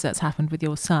noticed that's happened with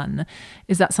your son,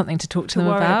 is that something to talk to them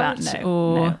about?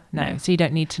 No. So you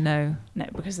don't need to know? No,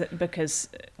 because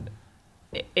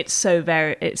it's so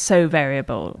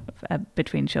variable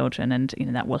between children, and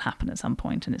that will happen at some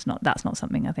point, and that's not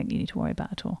something I think you need to worry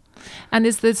about at all. And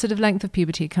is the sort of length of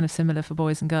puberty kind of similar for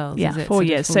boys and girls? Yeah, is it 4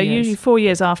 years. So usually 4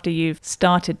 years after you've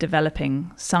started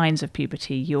developing signs of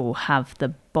puberty, you'll have the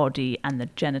body and the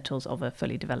genitals of a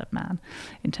fully developed man,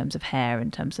 in terms of hair,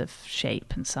 in terms of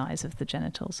shape and size of the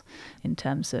genitals, in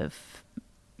terms of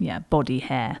body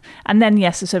hair. And then,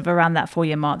 sort of around that 4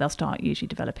 year mark, they'll start usually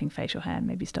developing facial hair and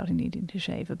maybe starting needing to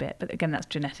shave a bit. But again, that's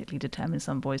genetically determined.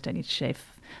 Some boys don't need to shave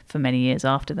for many years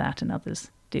after that, and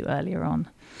others do earlier on.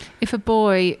 If a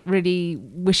boy really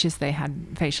wishes they had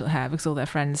facial hair because all their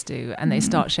friends do, and they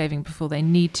start shaving before they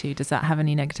need to, does that have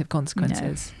any negative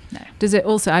consequences? No. Does it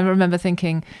also, I remember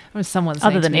thinking, someone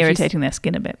saying, other than irritating their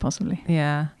skin a bit, possibly.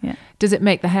 Yeah. Does it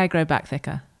make the hair grow back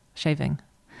thicker, shaving?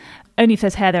 Only if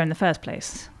there's hair there in the first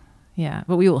place. Yeah,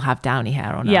 but we all have downy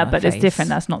hair on our but face. It's different.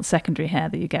 That's not secondary hair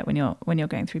that you get when you're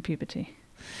going through puberty.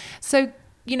 So,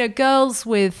 girls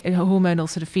with hormonal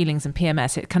sort of feelings and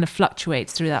PMS, it kind of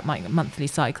fluctuates through that monthly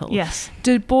cycle. Yes.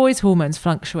 Do boys' hormones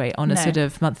fluctuate on a sort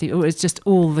of monthly, or is just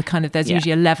all the kind of, there's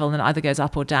usually a level and it either goes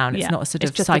up or down? It's not a sort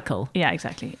of cycle.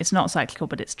 Exactly. It's not cyclical,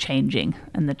 but it's changing,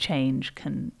 and the change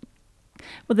can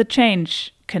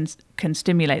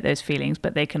stimulate those feelings,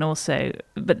 but they can also,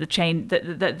 the change,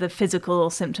 the physical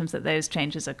symptoms that those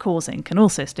changes are causing can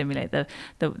also stimulate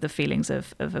the feelings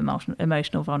of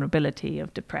emotional vulnerability,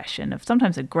 of depression, of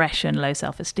sometimes aggression, low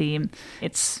self-esteem.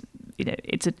 It's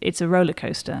a roller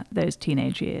coaster, those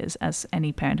teenage years, as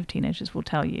any parent of teenagers will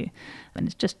tell you, and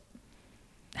it's just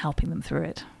helping them through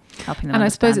it. And I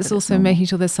suppose it's also making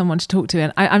sure there's someone to talk to.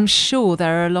 And I'm sure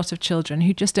there are a lot of children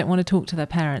who just don't want to talk to their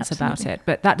parents about it.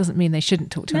 But that doesn't mean they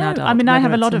shouldn't talk to an adult. I mean, I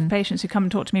have a lot of patients who come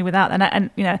and talk to me without, and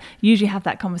usually have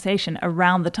that conversation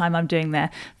around the time I'm doing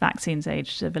their vaccines,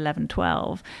 aged of 11,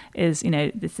 12.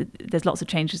 There's lots of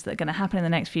changes that are going to happen in the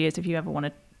next few years. If you ever want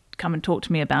to come and talk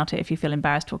to me about it. If you feel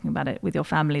embarrassed talking about it with your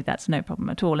family, that's no problem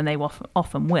at all. And they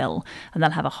often will. And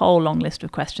they'll have a whole long list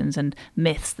of questions and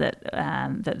myths that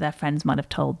their friends might have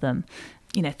told them.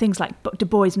 Things like, do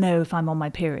boys know if I'm on my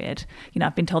period?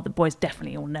 I've been told that boys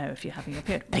definitely all know if you're having your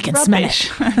period. They can smell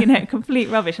it. Complete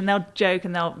rubbish. And they'll joke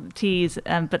and they'll tease,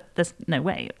 but there's no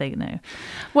way they know.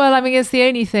 Well, I mean, it's the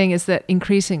only thing is that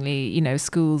increasingly,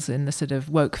 schools in the sort of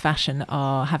woke fashion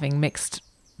are having mixed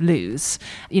loos,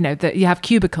 that you have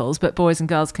cubicles, but boys and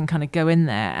girls can kind of go in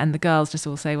there, and the girls just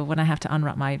all say, well, when I have to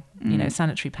unwrap my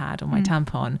sanitary pad or my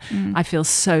tampon, I feel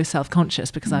so self-conscious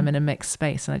because I'm in a mixed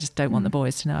space and I just don't want the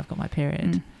boys to know I've got my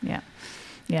period.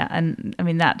 Yeah, and I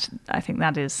mean I think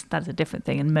that's a different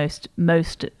thing. In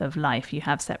most of life, you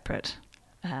have separate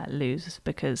loos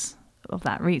because of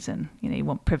that reason. You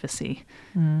want privacy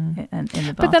in the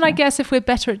bathroom. But then I guess if we're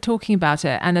better at talking about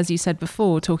it, and as you said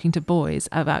before, talking to boys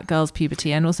about girls'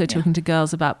 puberty and also talking to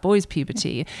girls about boys'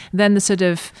 puberty, then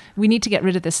we need to get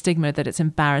rid of this stigma that it's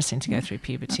embarrassing to go through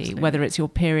puberty, absolutely. Whether it's your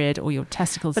period or your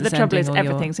testicles. But the trouble is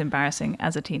everything's embarrassing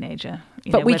as a teenager.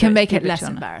 But we can make it less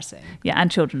embarrassing. Yeah, and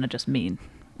children are just mean.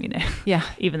 Yeah.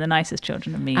 Even the nicest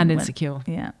children are mean and insecure.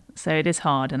 So it is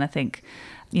hard, and I think.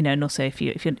 And also if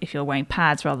you're wearing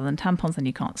pads rather than tampons, then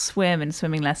you can't swim in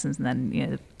swimming lessons, and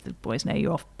then the boys know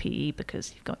you're off PE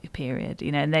because you've got your period.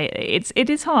 And it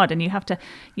is hard, and you have to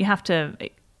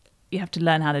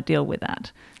learn how to deal with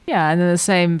that. Yeah, and in the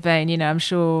same vein,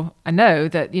 I know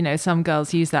that some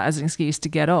girls use that as an excuse to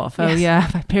get off. Yes. Oh yeah,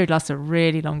 my period lasts a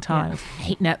really long time. I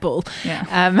hate netball.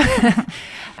 Yeah.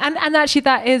 And actually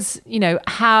that is,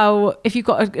 how, if you've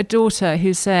got a daughter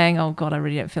who's saying, oh God, I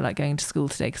really don't feel like going to school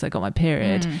today because I got my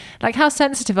period. Like, how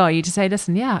sensitive are you to say,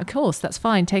 listen, yeah, of course, that's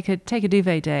fine. Take a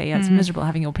duvet day. Yeah, it's miserable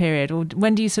having your period. Or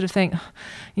when do you sort of think,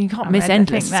 you can't miss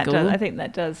endless school? I think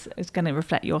that it's going to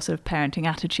reflect your sort of parenting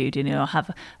attitude. You'll have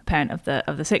a parent of the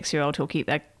 6-year-old who'll keep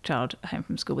their child home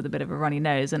from school with a bit of a runny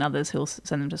nose, and others who'll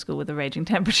send them to school with a raging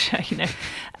temperature.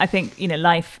 I think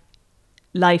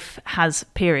life has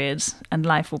periods, and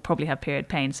life will probably have period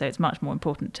pain, so it's much more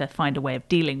important to find a way of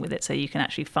dealing with it so you can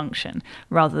actually function,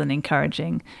 rather than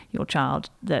encouraging your child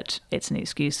that it's an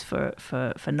excuse for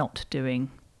not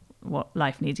doing what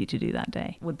life needs you to do that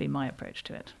day, would be my approach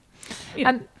to it.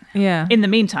 In the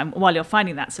meantime, while you're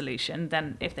finding that solution,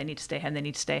 then if they need to stay home, they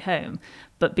need to stay home.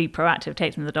 But be proactive,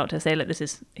 take them to the doctor, say, look,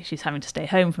 she's having to stay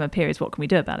home from her periods, what can we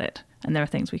do about it? And there are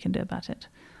things we can do about it.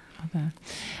 Okay.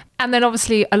 And then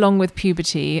obviously, along with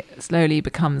puberty, slowly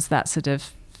becomes that sort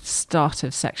of start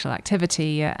of sexual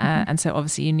activity. And so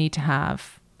obviously you need to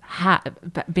have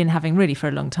been having really for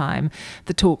a long time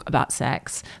the talk about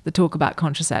sex, the talk about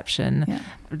contraception,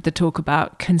 the talk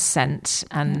about consent,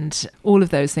 and all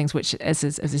of those things, which as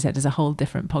I said is a whole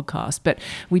different podcast. But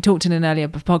we talked in an earlier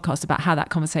podcast about how that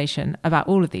conversation about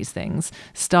all of these things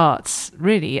starts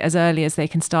really as early as they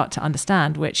can start to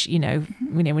understand, which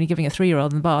when you're giving a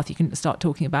 3-year-old in the bath, you can start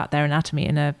talking about their anatomy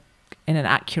in an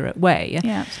accurate way.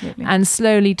 Yeah, absolutely. And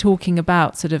slowly talking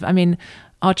about sort of,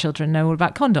 our children know all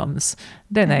about condoms,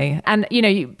 don't they? And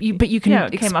but you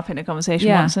can. It came up in a conversation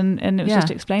once, and it was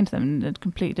just explained to them, and it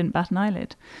completely didn't bat an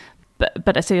eyelid.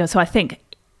 But so I think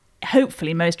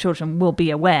hopefully most children will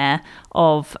be aware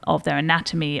of their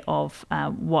anatomy, of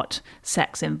what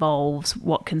sex involves,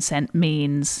 what consent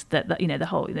means. That the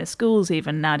whole schools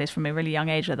even nowadays from a really young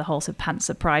age, the whole sort of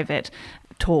pants are private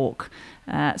talk.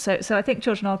 So I think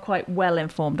children are quite well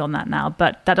informed on that now,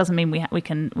 but that doesn't mean we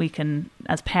can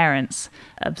as parents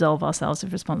absolve ourselves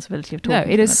of responsibility of talking to them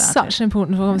about it. No, it is such an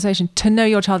important conversation to know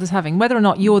your child is having, whether or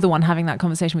not you're the one having that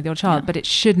conversation with your child, but it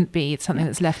shouldn't be something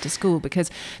that's left to school, because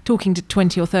talking to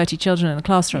 20 or 30 children in a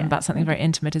classroom about something very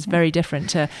intimate is very different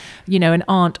to, an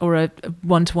aunt or a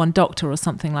one-to-one doctor or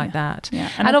something like that. Yeah.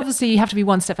 And obviously you have to be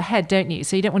one step ahead, don't you?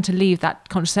 So you don't want to leave that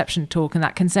contraception talk and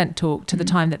that consent talk to the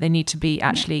time that they need to be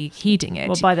actually heeding it.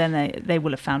 Well, by then they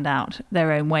will have found out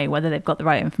their own way. Whether they've got the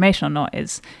right information or not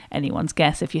is anyone's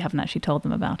guess if you haven't actually told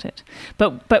them about it.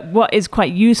 But what is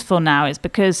quite useful now is,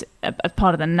 because as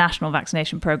part of the national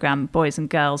vaccination program, boys and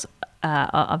girls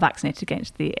are vaccinated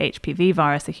against the HPV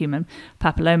virus, the human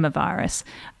papilloma virus.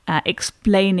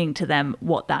 Explaining to them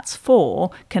what that's for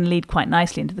can lead quite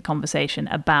nicely into the conversation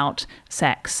about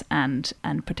sex and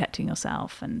protecting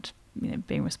yourself and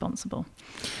being responsible.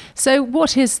 So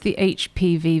what is the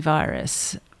HPV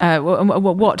virus?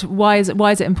 Why is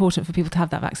it important for people to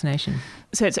have that vaccination?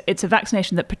 So it's a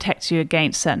vaccination that protects you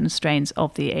against certain strains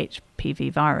of the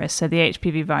HPV virus. So the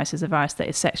HPV virus is a virus that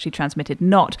is sexually transmitted,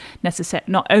 not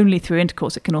only through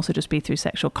intercourse, it can also just be through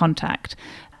sexual contact.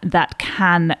 That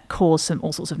can cause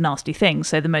all sorts of nasty things.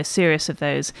 So the most serious of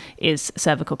those is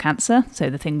cervical cancer. So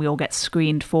the thing we all get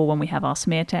screened for when we have our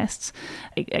smear tests.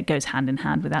 It goes hand in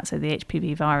hand with that. So the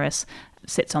HPV virus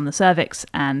sits on the cervix,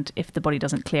 and if the body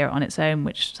doesn't clear it on its own,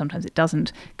 which sometimes it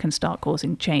doesn't, can start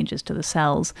causing changes to the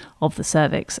cells of the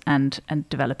cervix and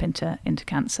develop into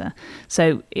cancer.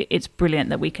 So it's brilliant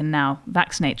that we can now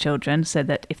vaccinate children so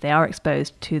that if they are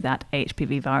exposed to that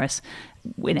HPV virus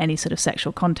in any sort of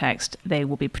sexual context, they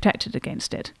will be protected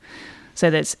against it. So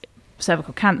there's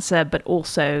cervical cancer, but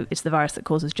also it's the virus that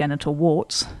causes genital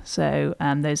warts. So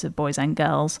those are boys and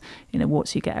girls,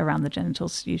 warts you get around the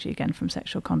genitals, usually again from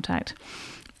sexual contact.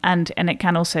 And it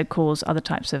can also cause other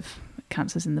types of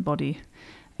cancers in the body,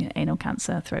 anal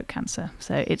cancer, throat cancer.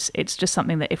 So it's just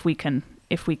something that if we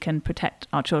can protect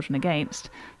our children against,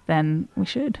 then we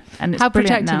should. And it's how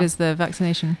protective now. Is the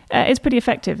vaccination? It's pretty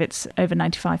effective. It's over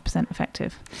 95%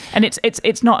 effective, and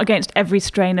it's not against every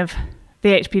strain of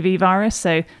the HPV virus.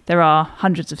 So there are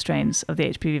hundreds of strains of the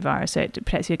HPV virus. So it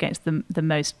protects you against the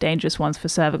most dangerous ones for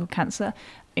cervical cancer.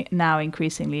 Now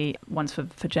increasingly ones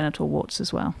for genital warts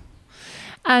as well.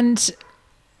 And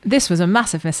this was a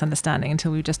massive misunderstanding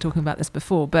until we were just talking about this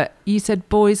before, but you said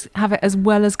boys have it as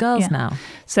well as girls now.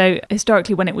 So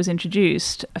historically, when it was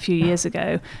introduced a few years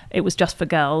ago, it was just for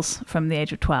girls from the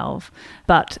age of 12.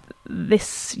 But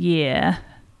this year,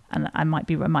 and it might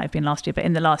have been last year, but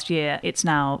in the last year, it's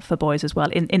now for boys as well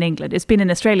in England. It's been in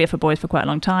Australia for boys for quite a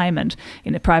long time, and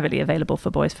privately available for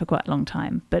boys for quite a long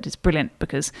time. But it's brilliant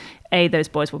because those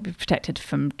boys will be protected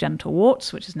from genital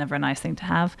warts, which is never a nice thing to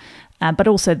have, but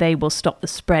also they will stop the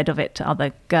spread of it to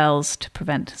other girls to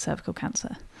prevent cervical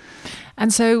cancer.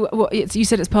 And so you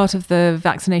said it's part of the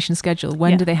vaccination schedule.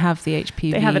 When do they have the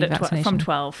HPV vaccination? They have it from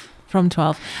 12. From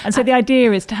 12. And so the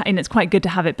idea is and it's quite good to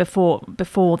have it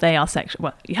before they are sexual.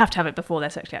 Well, you have to have it before they're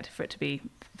sexually active for it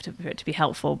to be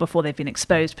helpful, before they've been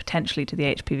exposed potentially to the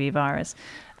HPV virus.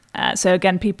 So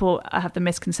again, people have the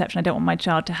misconception, I don't want my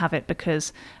child to have it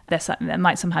because that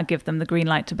might somehow give them the green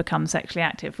light to become sexually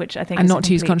active, which I think and not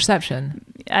to use contraception.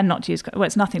 And not to use, well,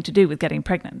 it's nothing to do with getting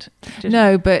pregnant.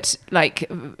 No, but like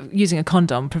using a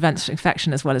condom prevents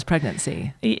infection as well as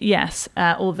pregnancy. Yes,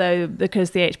 although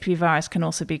because the HPV virus can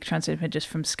also be transmitted just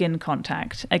from skin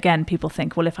contact. Again, people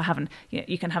think, well, if I haven't,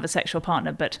 you can have a sexual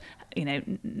partner, but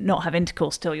not have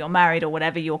intercourse till you're married, or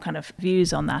whatever your kind of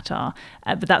views on that are.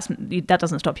 But that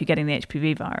doesn't stop you getting the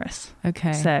HPV virus.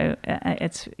 Okay. So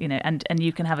it's and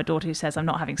you can have a daughter who says I'm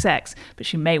not having sex, but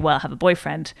she may well have a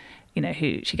boyfriend,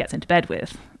 who she gets into bed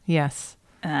with. Yes.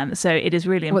 So it is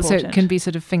really important. So it can be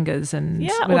sort of fingers and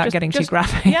without getting too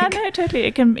graphic. Yeah, no, totally.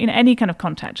 It can any kind of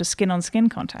contact, just skin on skin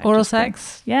contact. Oral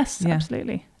sex? Yes, yeah.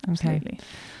 Absolutely. Okay. Absolutely.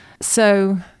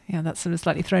 So that's sort of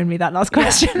slightly thrown me, that last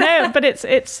question. No, but it's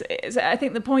I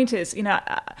think the point is,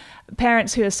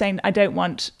 parents who are saying I don't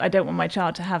want my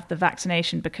child to have the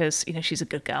vaccination because she's a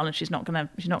good girl and she's not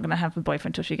gonna have a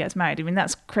boyfriend until she gets married. I mean,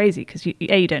 that's crazy because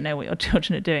you don't know what your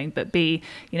children are doing, but B,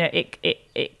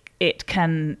 it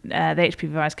can the HPV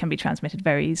virus can be transmitted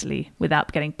very easily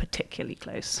without getting particularly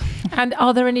close. And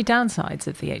are there any downsides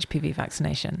of the HPV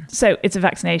vaccination? So it's a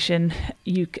vaccination.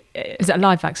 Is it a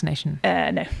live vaccination?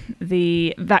 No.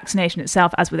 The vaccination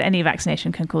itself, as with any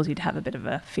vaccination, can cause you to have a bit of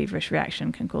a feverish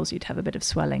reaction, can cause you to have a bit of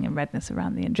swelling and redness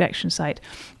around the injection site.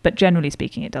 But generally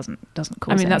speaking, it doesn't cause.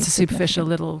 I mean, that's a superficial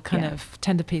little kind of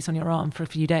tender piece on your arm for a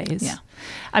few days. Yeah.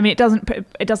 I mean, it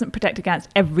doesn't protect against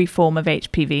every form of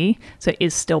HPV, so it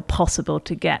is still possible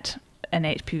to get an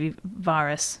HPV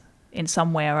virus in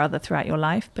some way or other throughout your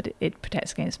life, but it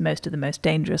protects against most of the most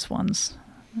dangerous ones.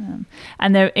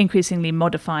 And they're increasingly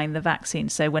modifying the vaccine.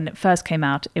 So when it first came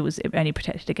out, it only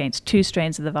protected against 2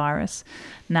 strains of the virus.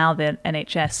 Now the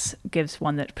NHS gives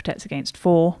one that protects against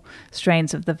 4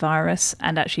 strains of the virus,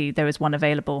 and actually there is one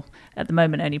available at the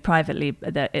moment only privately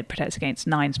that it protects against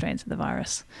 9 strains of the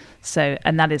virus. So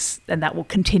and that will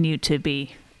continue to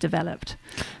be developed.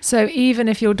 So even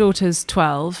if your daughter's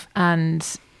 12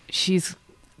 and she's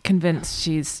convinced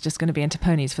she's just going to be into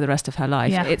ponies for the rest of her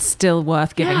life, it's still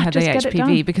worth giving her the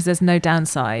HPV because there's no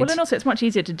downside. Well, and also it's much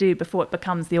easier to do before it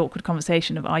becomes the awkward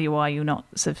conversation of are you not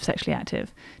sort of sexually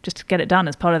active. Just to get it done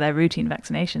as part of their routine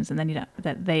vaccinations, and then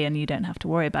you don't have to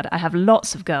worry about it. I have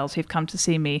lots of girls who've come to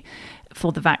see me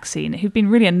for the vaccine who've been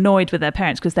really annoyed with their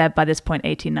parents because they're by this point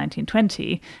 18, 19,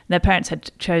 20. Their parents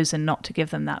had chosen not to give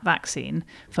them that vaccine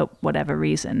for whatever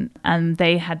reason, and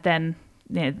they had then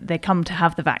they come to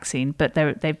have the vaccine, but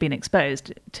they've been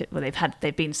exposed to, well,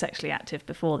 they've been sexually active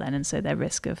before then, and so their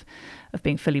risk of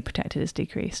being fully protected is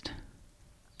decreased.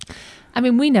 I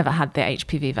mean, we never had the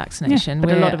HPV vaccination. Yeah,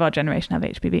 but a lot of our generation have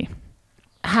HPV.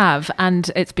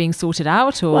 And it's being sorted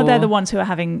out, or? Well, they're the ones who are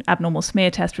having abnormal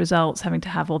smear test results, having to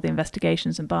have all the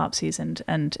investigations and biopsies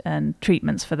and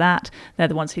treatments for that. They're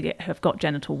the ones who have got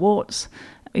genital warts.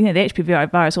 The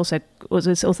HPV virus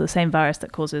is also the same virus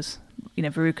that causes,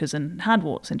 verrucas and hand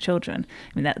warts in children.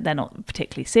 I mean, they're not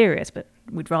particularly serious, but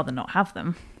we'd rather not have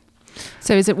them.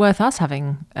 So is it worth us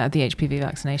having the HPV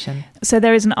vaccination? So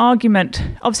there is an argument.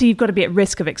 Obviously, you've got to be at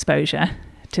risk of exposure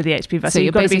to the HPV virus. So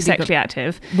you've got to be sexually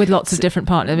active. With lots of different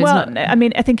partners. Well, I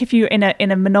mean, I think if you're in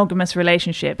a monogamous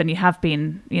relationship and you have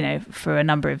been, for a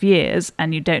number of years,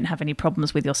 and you don't have any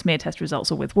problems with your smear test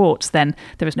results or with warts, then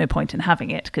there is no point in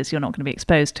having it because you're not going to be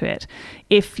exposed to it.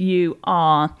 If you've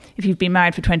been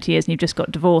married for 20 years and you've just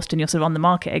got divorced and you're sort of on the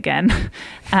market again,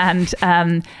 and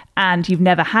you've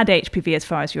never had HPV as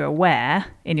far as you're aware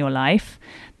in your life,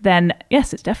 then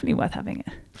yes, it's definitely worth having it.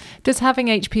 Does having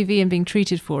HPV and being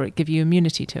treated for it give you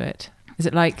immunity to it? Is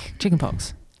it like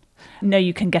chickenpox? No,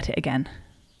 you can get it again.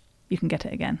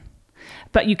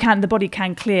 But the body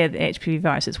can clear the HPV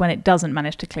virus. It's when it doesn't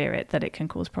manage to clear it that it can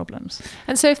cause problems.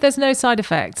 And so if there's no side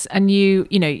effects and you're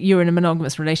in a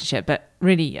monogamous relationship, but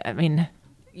really, I mean,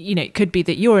 it could be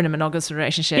that you're in a monogamous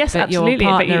relationship, yes, but absolutely.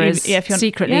 your partner is sleeping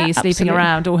secretly sleeping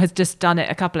around or has just done it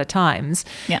a couple of times,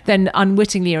 then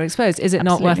unwittingly you're exposed. Is it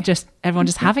not worth everyone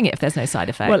just having it if there's no side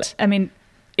effect? Well, I mean,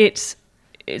 it's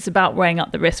about weighing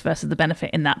up the risk versus the benefit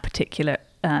in that particular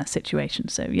situation.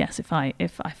 So yes, if I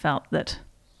felt that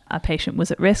a patient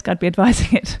was at risk, I'd be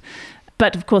advising it.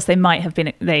 But of course, they might have been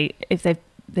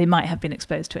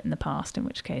exposed to it in the past, in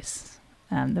which case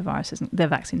the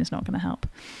vaccine is not going to help.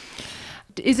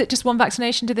 Is it just one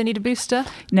vaccination? Do they need a booster?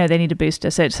 No, they need a booster.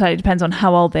 So it depends on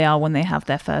how old they are when they have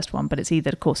their first one, but it's either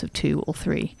a course of 2 or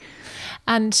 3.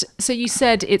 And so you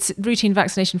said it's routine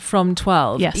vaccination from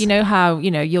 12. Yes. You know how,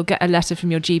 you'll get a letter from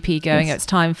your GP going, it's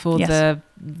time for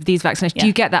these vaccinations. Yeah. Do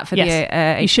you get that for the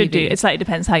HPV? You should do. It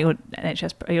depends how your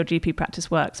GP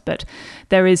practice works, but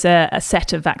there is a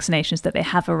set of vaccinations that they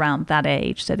have around that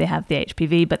age. So they have the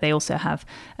HPV, but they also have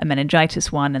a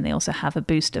meningitis one, and they also have a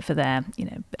booster for their,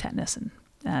 tetanus and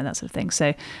that sort of thing.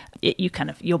 So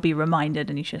you'll be reminded,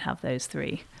 and you should have those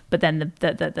 3. But then the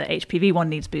HPV one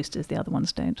needs boosters, the other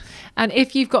ones don't. And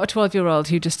if you've got a 12-year-old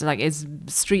who just is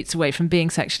streets away from being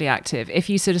sexually active, if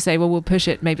you sort of say, well, we'll push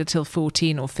it maybe till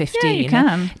 14 or 15. Yeah, you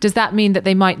can. Does that mean that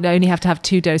they might only have to have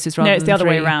 2 doses rather than 3? No, it's the other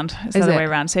way around. It's the other way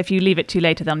around. So if you leave it too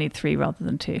later, they'll need 3 rather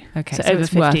than 2. Okay, so over it's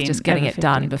 15, worth just getting it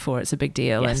done before it's a big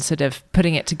deal, and sort of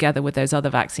putting it together with those other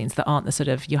vaccines that aren't the sort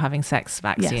of you're having sex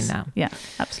vaccine now. Yeah,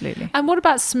 absolutely. And what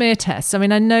about smear tests? I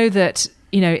mean, I know that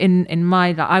in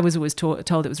my, I was always told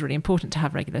it was really important to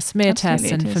have regular smear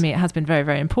tests, and for me it has been very,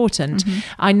 very important. Mm-hmm.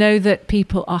 I know that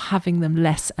people are having them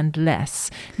less and less.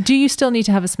 Do you still need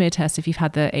to have a smear test if you've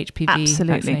had the HPV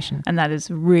vaccination? And that is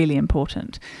really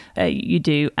important. You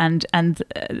do, and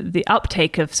the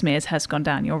uptake of smears has gone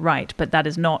down. You're right, but that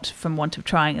is not from want of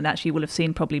trying. And actually, you will have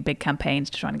seen probably big campaigns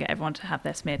to try and get everyone to have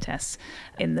their smear tests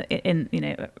in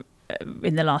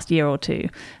the last year or two.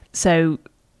 So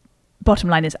bottom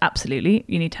line is absolutely,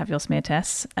 you need to have your smear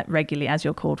tests regularly as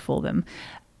you're called for them.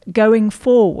 Going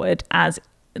forward, as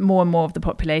more and more of the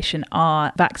population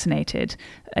are vaccinated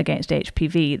against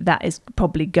HPV, that is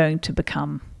probably going to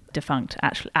become defunct.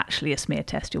 Actually a smear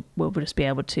test, we'll just be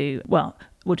able to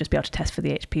test for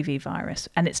the HPV virus,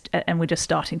 and we're just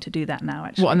starting to do that now.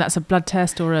 Actually, and that's a blood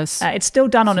test or a? It's still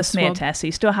done on a smear test, so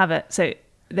you still have it. So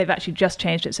they've actually just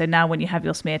changed it. So now when you have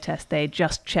your smear test, they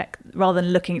just check, rather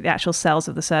than looking at the actual cells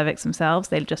of the cervix themselves,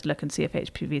 they'll just look and see if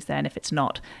HPV is there. And if it's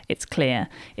not, it's clear.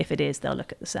 If it is, they'll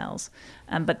look at the cells.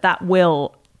 But that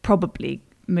will probably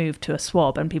move to a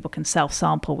swab, and people can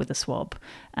self-sample with a swab.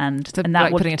 And that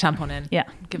like putting a tampon in. Yeah.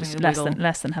 Giving it less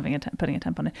than having putting a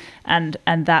tampon in. And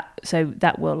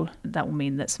that will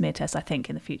mean that smear tests, I think,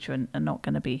 in the future are not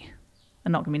going to be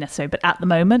necessary. But at the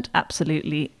moment,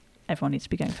 absolutely, everyone needs to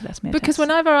be going for their smear test. Because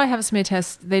whenever I have a smear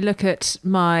test, they look at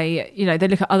they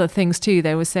look at other things too.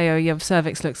 They will say, oh, your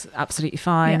cervix looks absolutely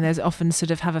fine. Yeah. There's often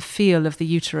sort of have a feel of the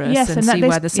uterus and see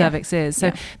where the cervix is.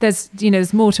 So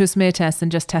there's more to a smear test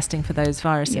than just testing for those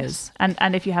viruses. Yes.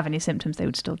 And if you have any symptoms, they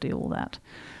would still do all that.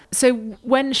 So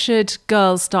when should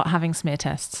girls start having smear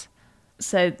tests?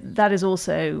 So that is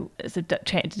also,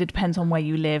 it depends on where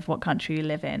you live, what country you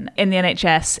live in. In the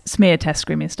NHS, smear test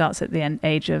screening starts at the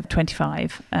age of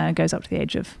 25, goes up to the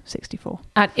age of 64.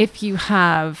 And if you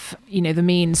have, the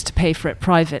means to pay for it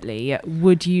privately,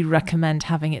 would you recommend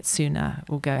having it sooner,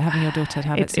 or having your daughter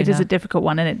have it sooner? It is a difficult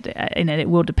one, and it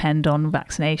will depend on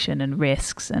vaccination and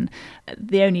risks. And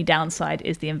the only downside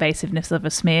is the invasiveness of a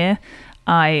smear.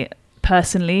 I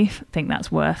personally think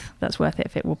that's worth it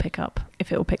if it will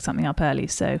pick something up early.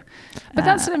 So but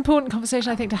that's an important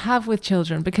conversation, I think, to have with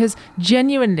children, because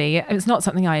genuinely it's not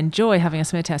something I enjoy, having a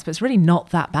smear test, but it's really not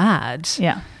that bad.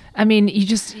 Yeah, I mean, you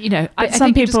just, I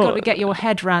think you just got to get your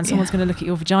head around someone's going to look at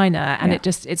your vagina, and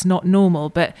it's not normal.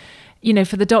 But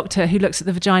for the doctor who looks at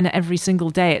the vagina every single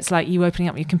day, it's like you opening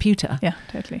up your computer. Yeah,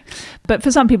 totally. But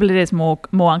for some people, it is more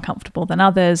uncomfortable than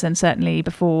others. And certainly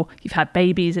before you've had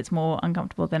babies, it's more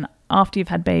uncomfortable than after you've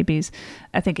had babies.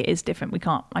 I think it is different. You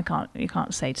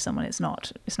can't say to someone it's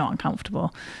not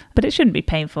uncomfortable, but it shouldn't be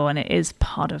painful. And it is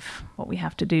part of what we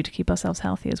have to do to keep ourselves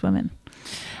healthy as women.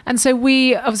 And so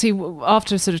we obviously,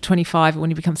 after sort of 25,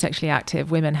 when you become sexually active,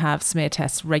 women have smear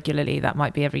tests regularly. That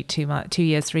might be every 2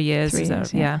 years, 3 years. 3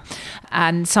 years, yeah.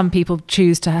 And some people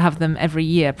choose to have them every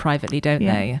year privately, don't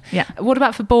they? Yeah. What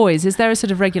about for boys? Is there a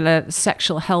sort of regular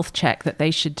sexual health check that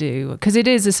they should do? Because it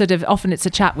is a sort of, often it's a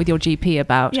chat with your GP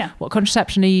about what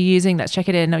contraception are you using? Let's check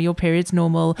it in. Are your period's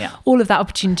normal? Yeah. All of that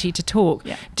opportunity to talk.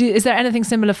 Yeah. Is there anything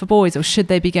similar for boys, or should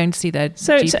they be going to see their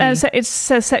GP? It's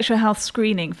sexual health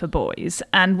screening for boys.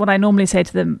 And what I normally say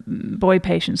to the boy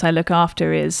patients I look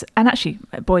after is, and actually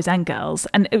boys and girls,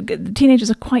 and teenagers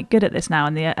are quite good at this now,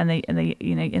 and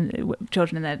the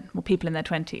children people in their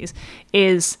 20s,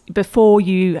 is before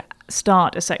you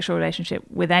start a sexual relationship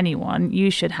with anyone,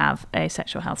 you should have a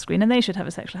sexual health screen, and they should have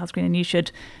a sexual health screen, and you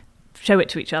should show it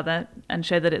to each other and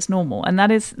show that it's normal. And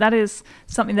that is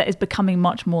something that is becoming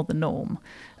much more the norm.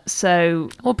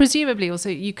 So, well, presumably also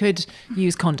you could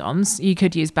use condoms, you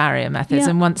could use barrier methods,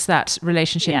 and once that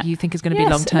relationship you think is going to be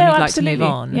long term, you'd like to move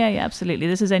on. Yeah, absolutely.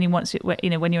 This is only once when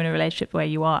you're in a relationship where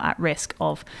you are at risk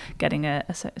of getting a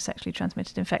sexually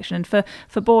transmitted infection. And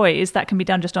for boys, that can be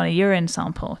done just on a urine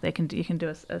sample. You can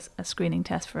do a screening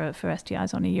test for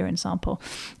STIs on a urine sample,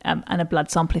 and a blood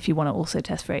sample if you want to also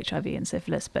test for HIV and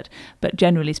syphilis. But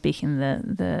generally speaking,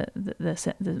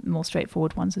 the more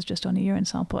straightforward ones is just on a urine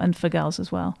sample, and for girls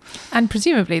as well. And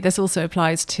presumably this also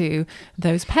applies to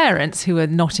those parents who are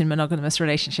not in monogamous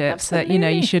relationships. Absolutely.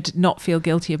 That you should not feel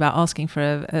guilty about asking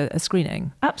for a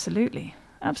screening. Absolutely,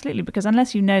 because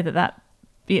unless you know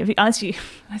unless you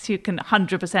can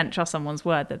 100% trust someone's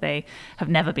word that they have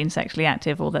never been sexually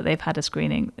active or that they've had a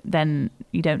screening, then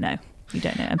you don't know.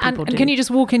 And people do. Can you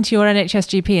just walk into your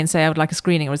NHS GP and say, I would like a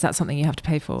screening, or is that something you have to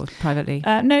pay for privately?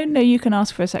 No, you can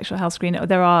ask for a sexual health screen.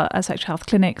 There are sexual health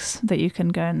clinics that you can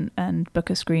go and book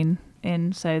a screen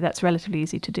in, so that's relatively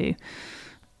easy to do.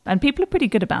 And people are pretty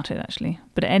good about it, actually.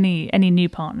 But any new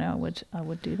partner, I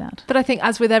would do that. But I think,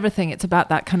 as with everything, it's about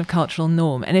that kind of cultural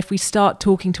norm. And if we start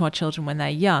talking to our children when they're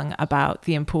young about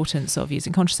the importance of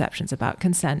using contraceptions, about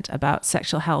consent, about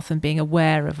sexual health, and being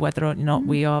aware of whether or not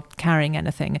we are carrying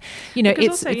anything,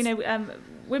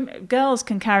 girls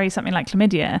can carry something like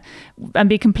chlamydia and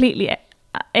be completely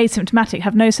asymptomatic,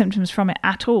 have no symptoms from it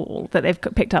at all that they've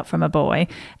picked up from a boy,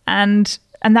 and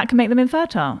that can make them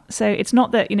infertile. So it's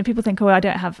not that people think, I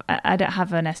don't have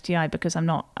an STI because I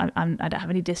don't have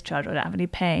any discharge, or I don't have any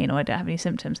pain, or I don't have any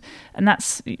symptoms, and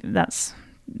that's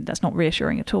not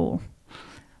reassuring at all.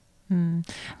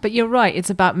 But you're right.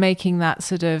 It's about making that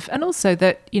sort of, and also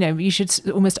that you should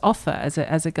almost offer as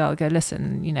a girl, go,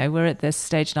 listen, we're at this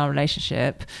stage in our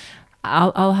relationship.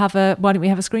 I'll have why don't we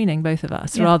have a screening, both of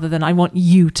us, rather than I want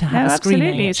you to have a screening.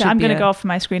 Absolutely. So I'm going to go off for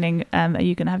my screening. Are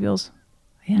you going to have yours?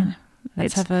 Yeah.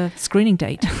 Let's have a screening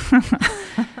date.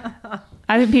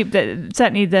 I think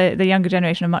certainly the younger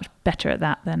generation are much better at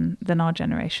that than our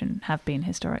generation have been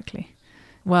historically.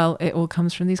 Well, it all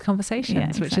comes from these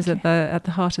conversations, which is at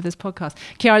the heart of this podcast.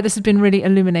 Chiara, this has been really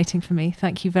illuminating for me.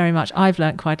 Thank you very much. I've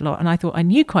learned quite a lot, and I thought I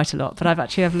knew quite a lot, but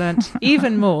I've learned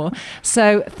even more.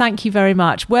 So thank you very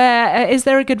much. Where is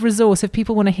there a good resource if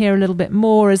people want to hear a little bit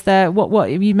more? Is there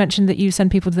what you mentioned that you send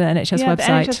people to the NHS website?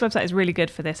 The NHS website is really good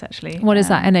for this, actually. What is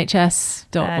that?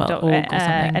 NHS.org or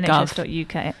something?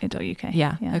 NHS.uk.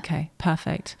 Yeah. Okay.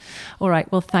 Perfect. All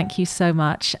right. Well, thank you so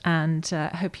much, and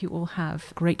I hope you all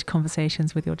have great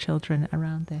conversations with your children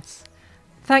around this.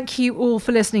 Thank you all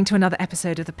for listening to another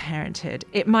episode of The Parenthood.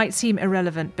 It might seem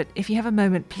irrelevant, but if you have a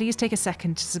moment, please take a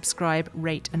second to subscribe,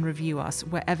 rate and review us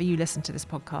wherever you listen to this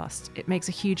podcast. It makes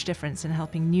a huge difference in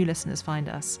helping new listeners find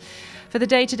us. For the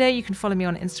day-to-day, you can follow me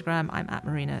on Instagram. I'm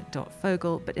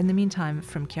 @marina.fogel. But in the meantime,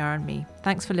 from Chiara and me,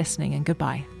 thanks for listening and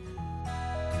goodbye.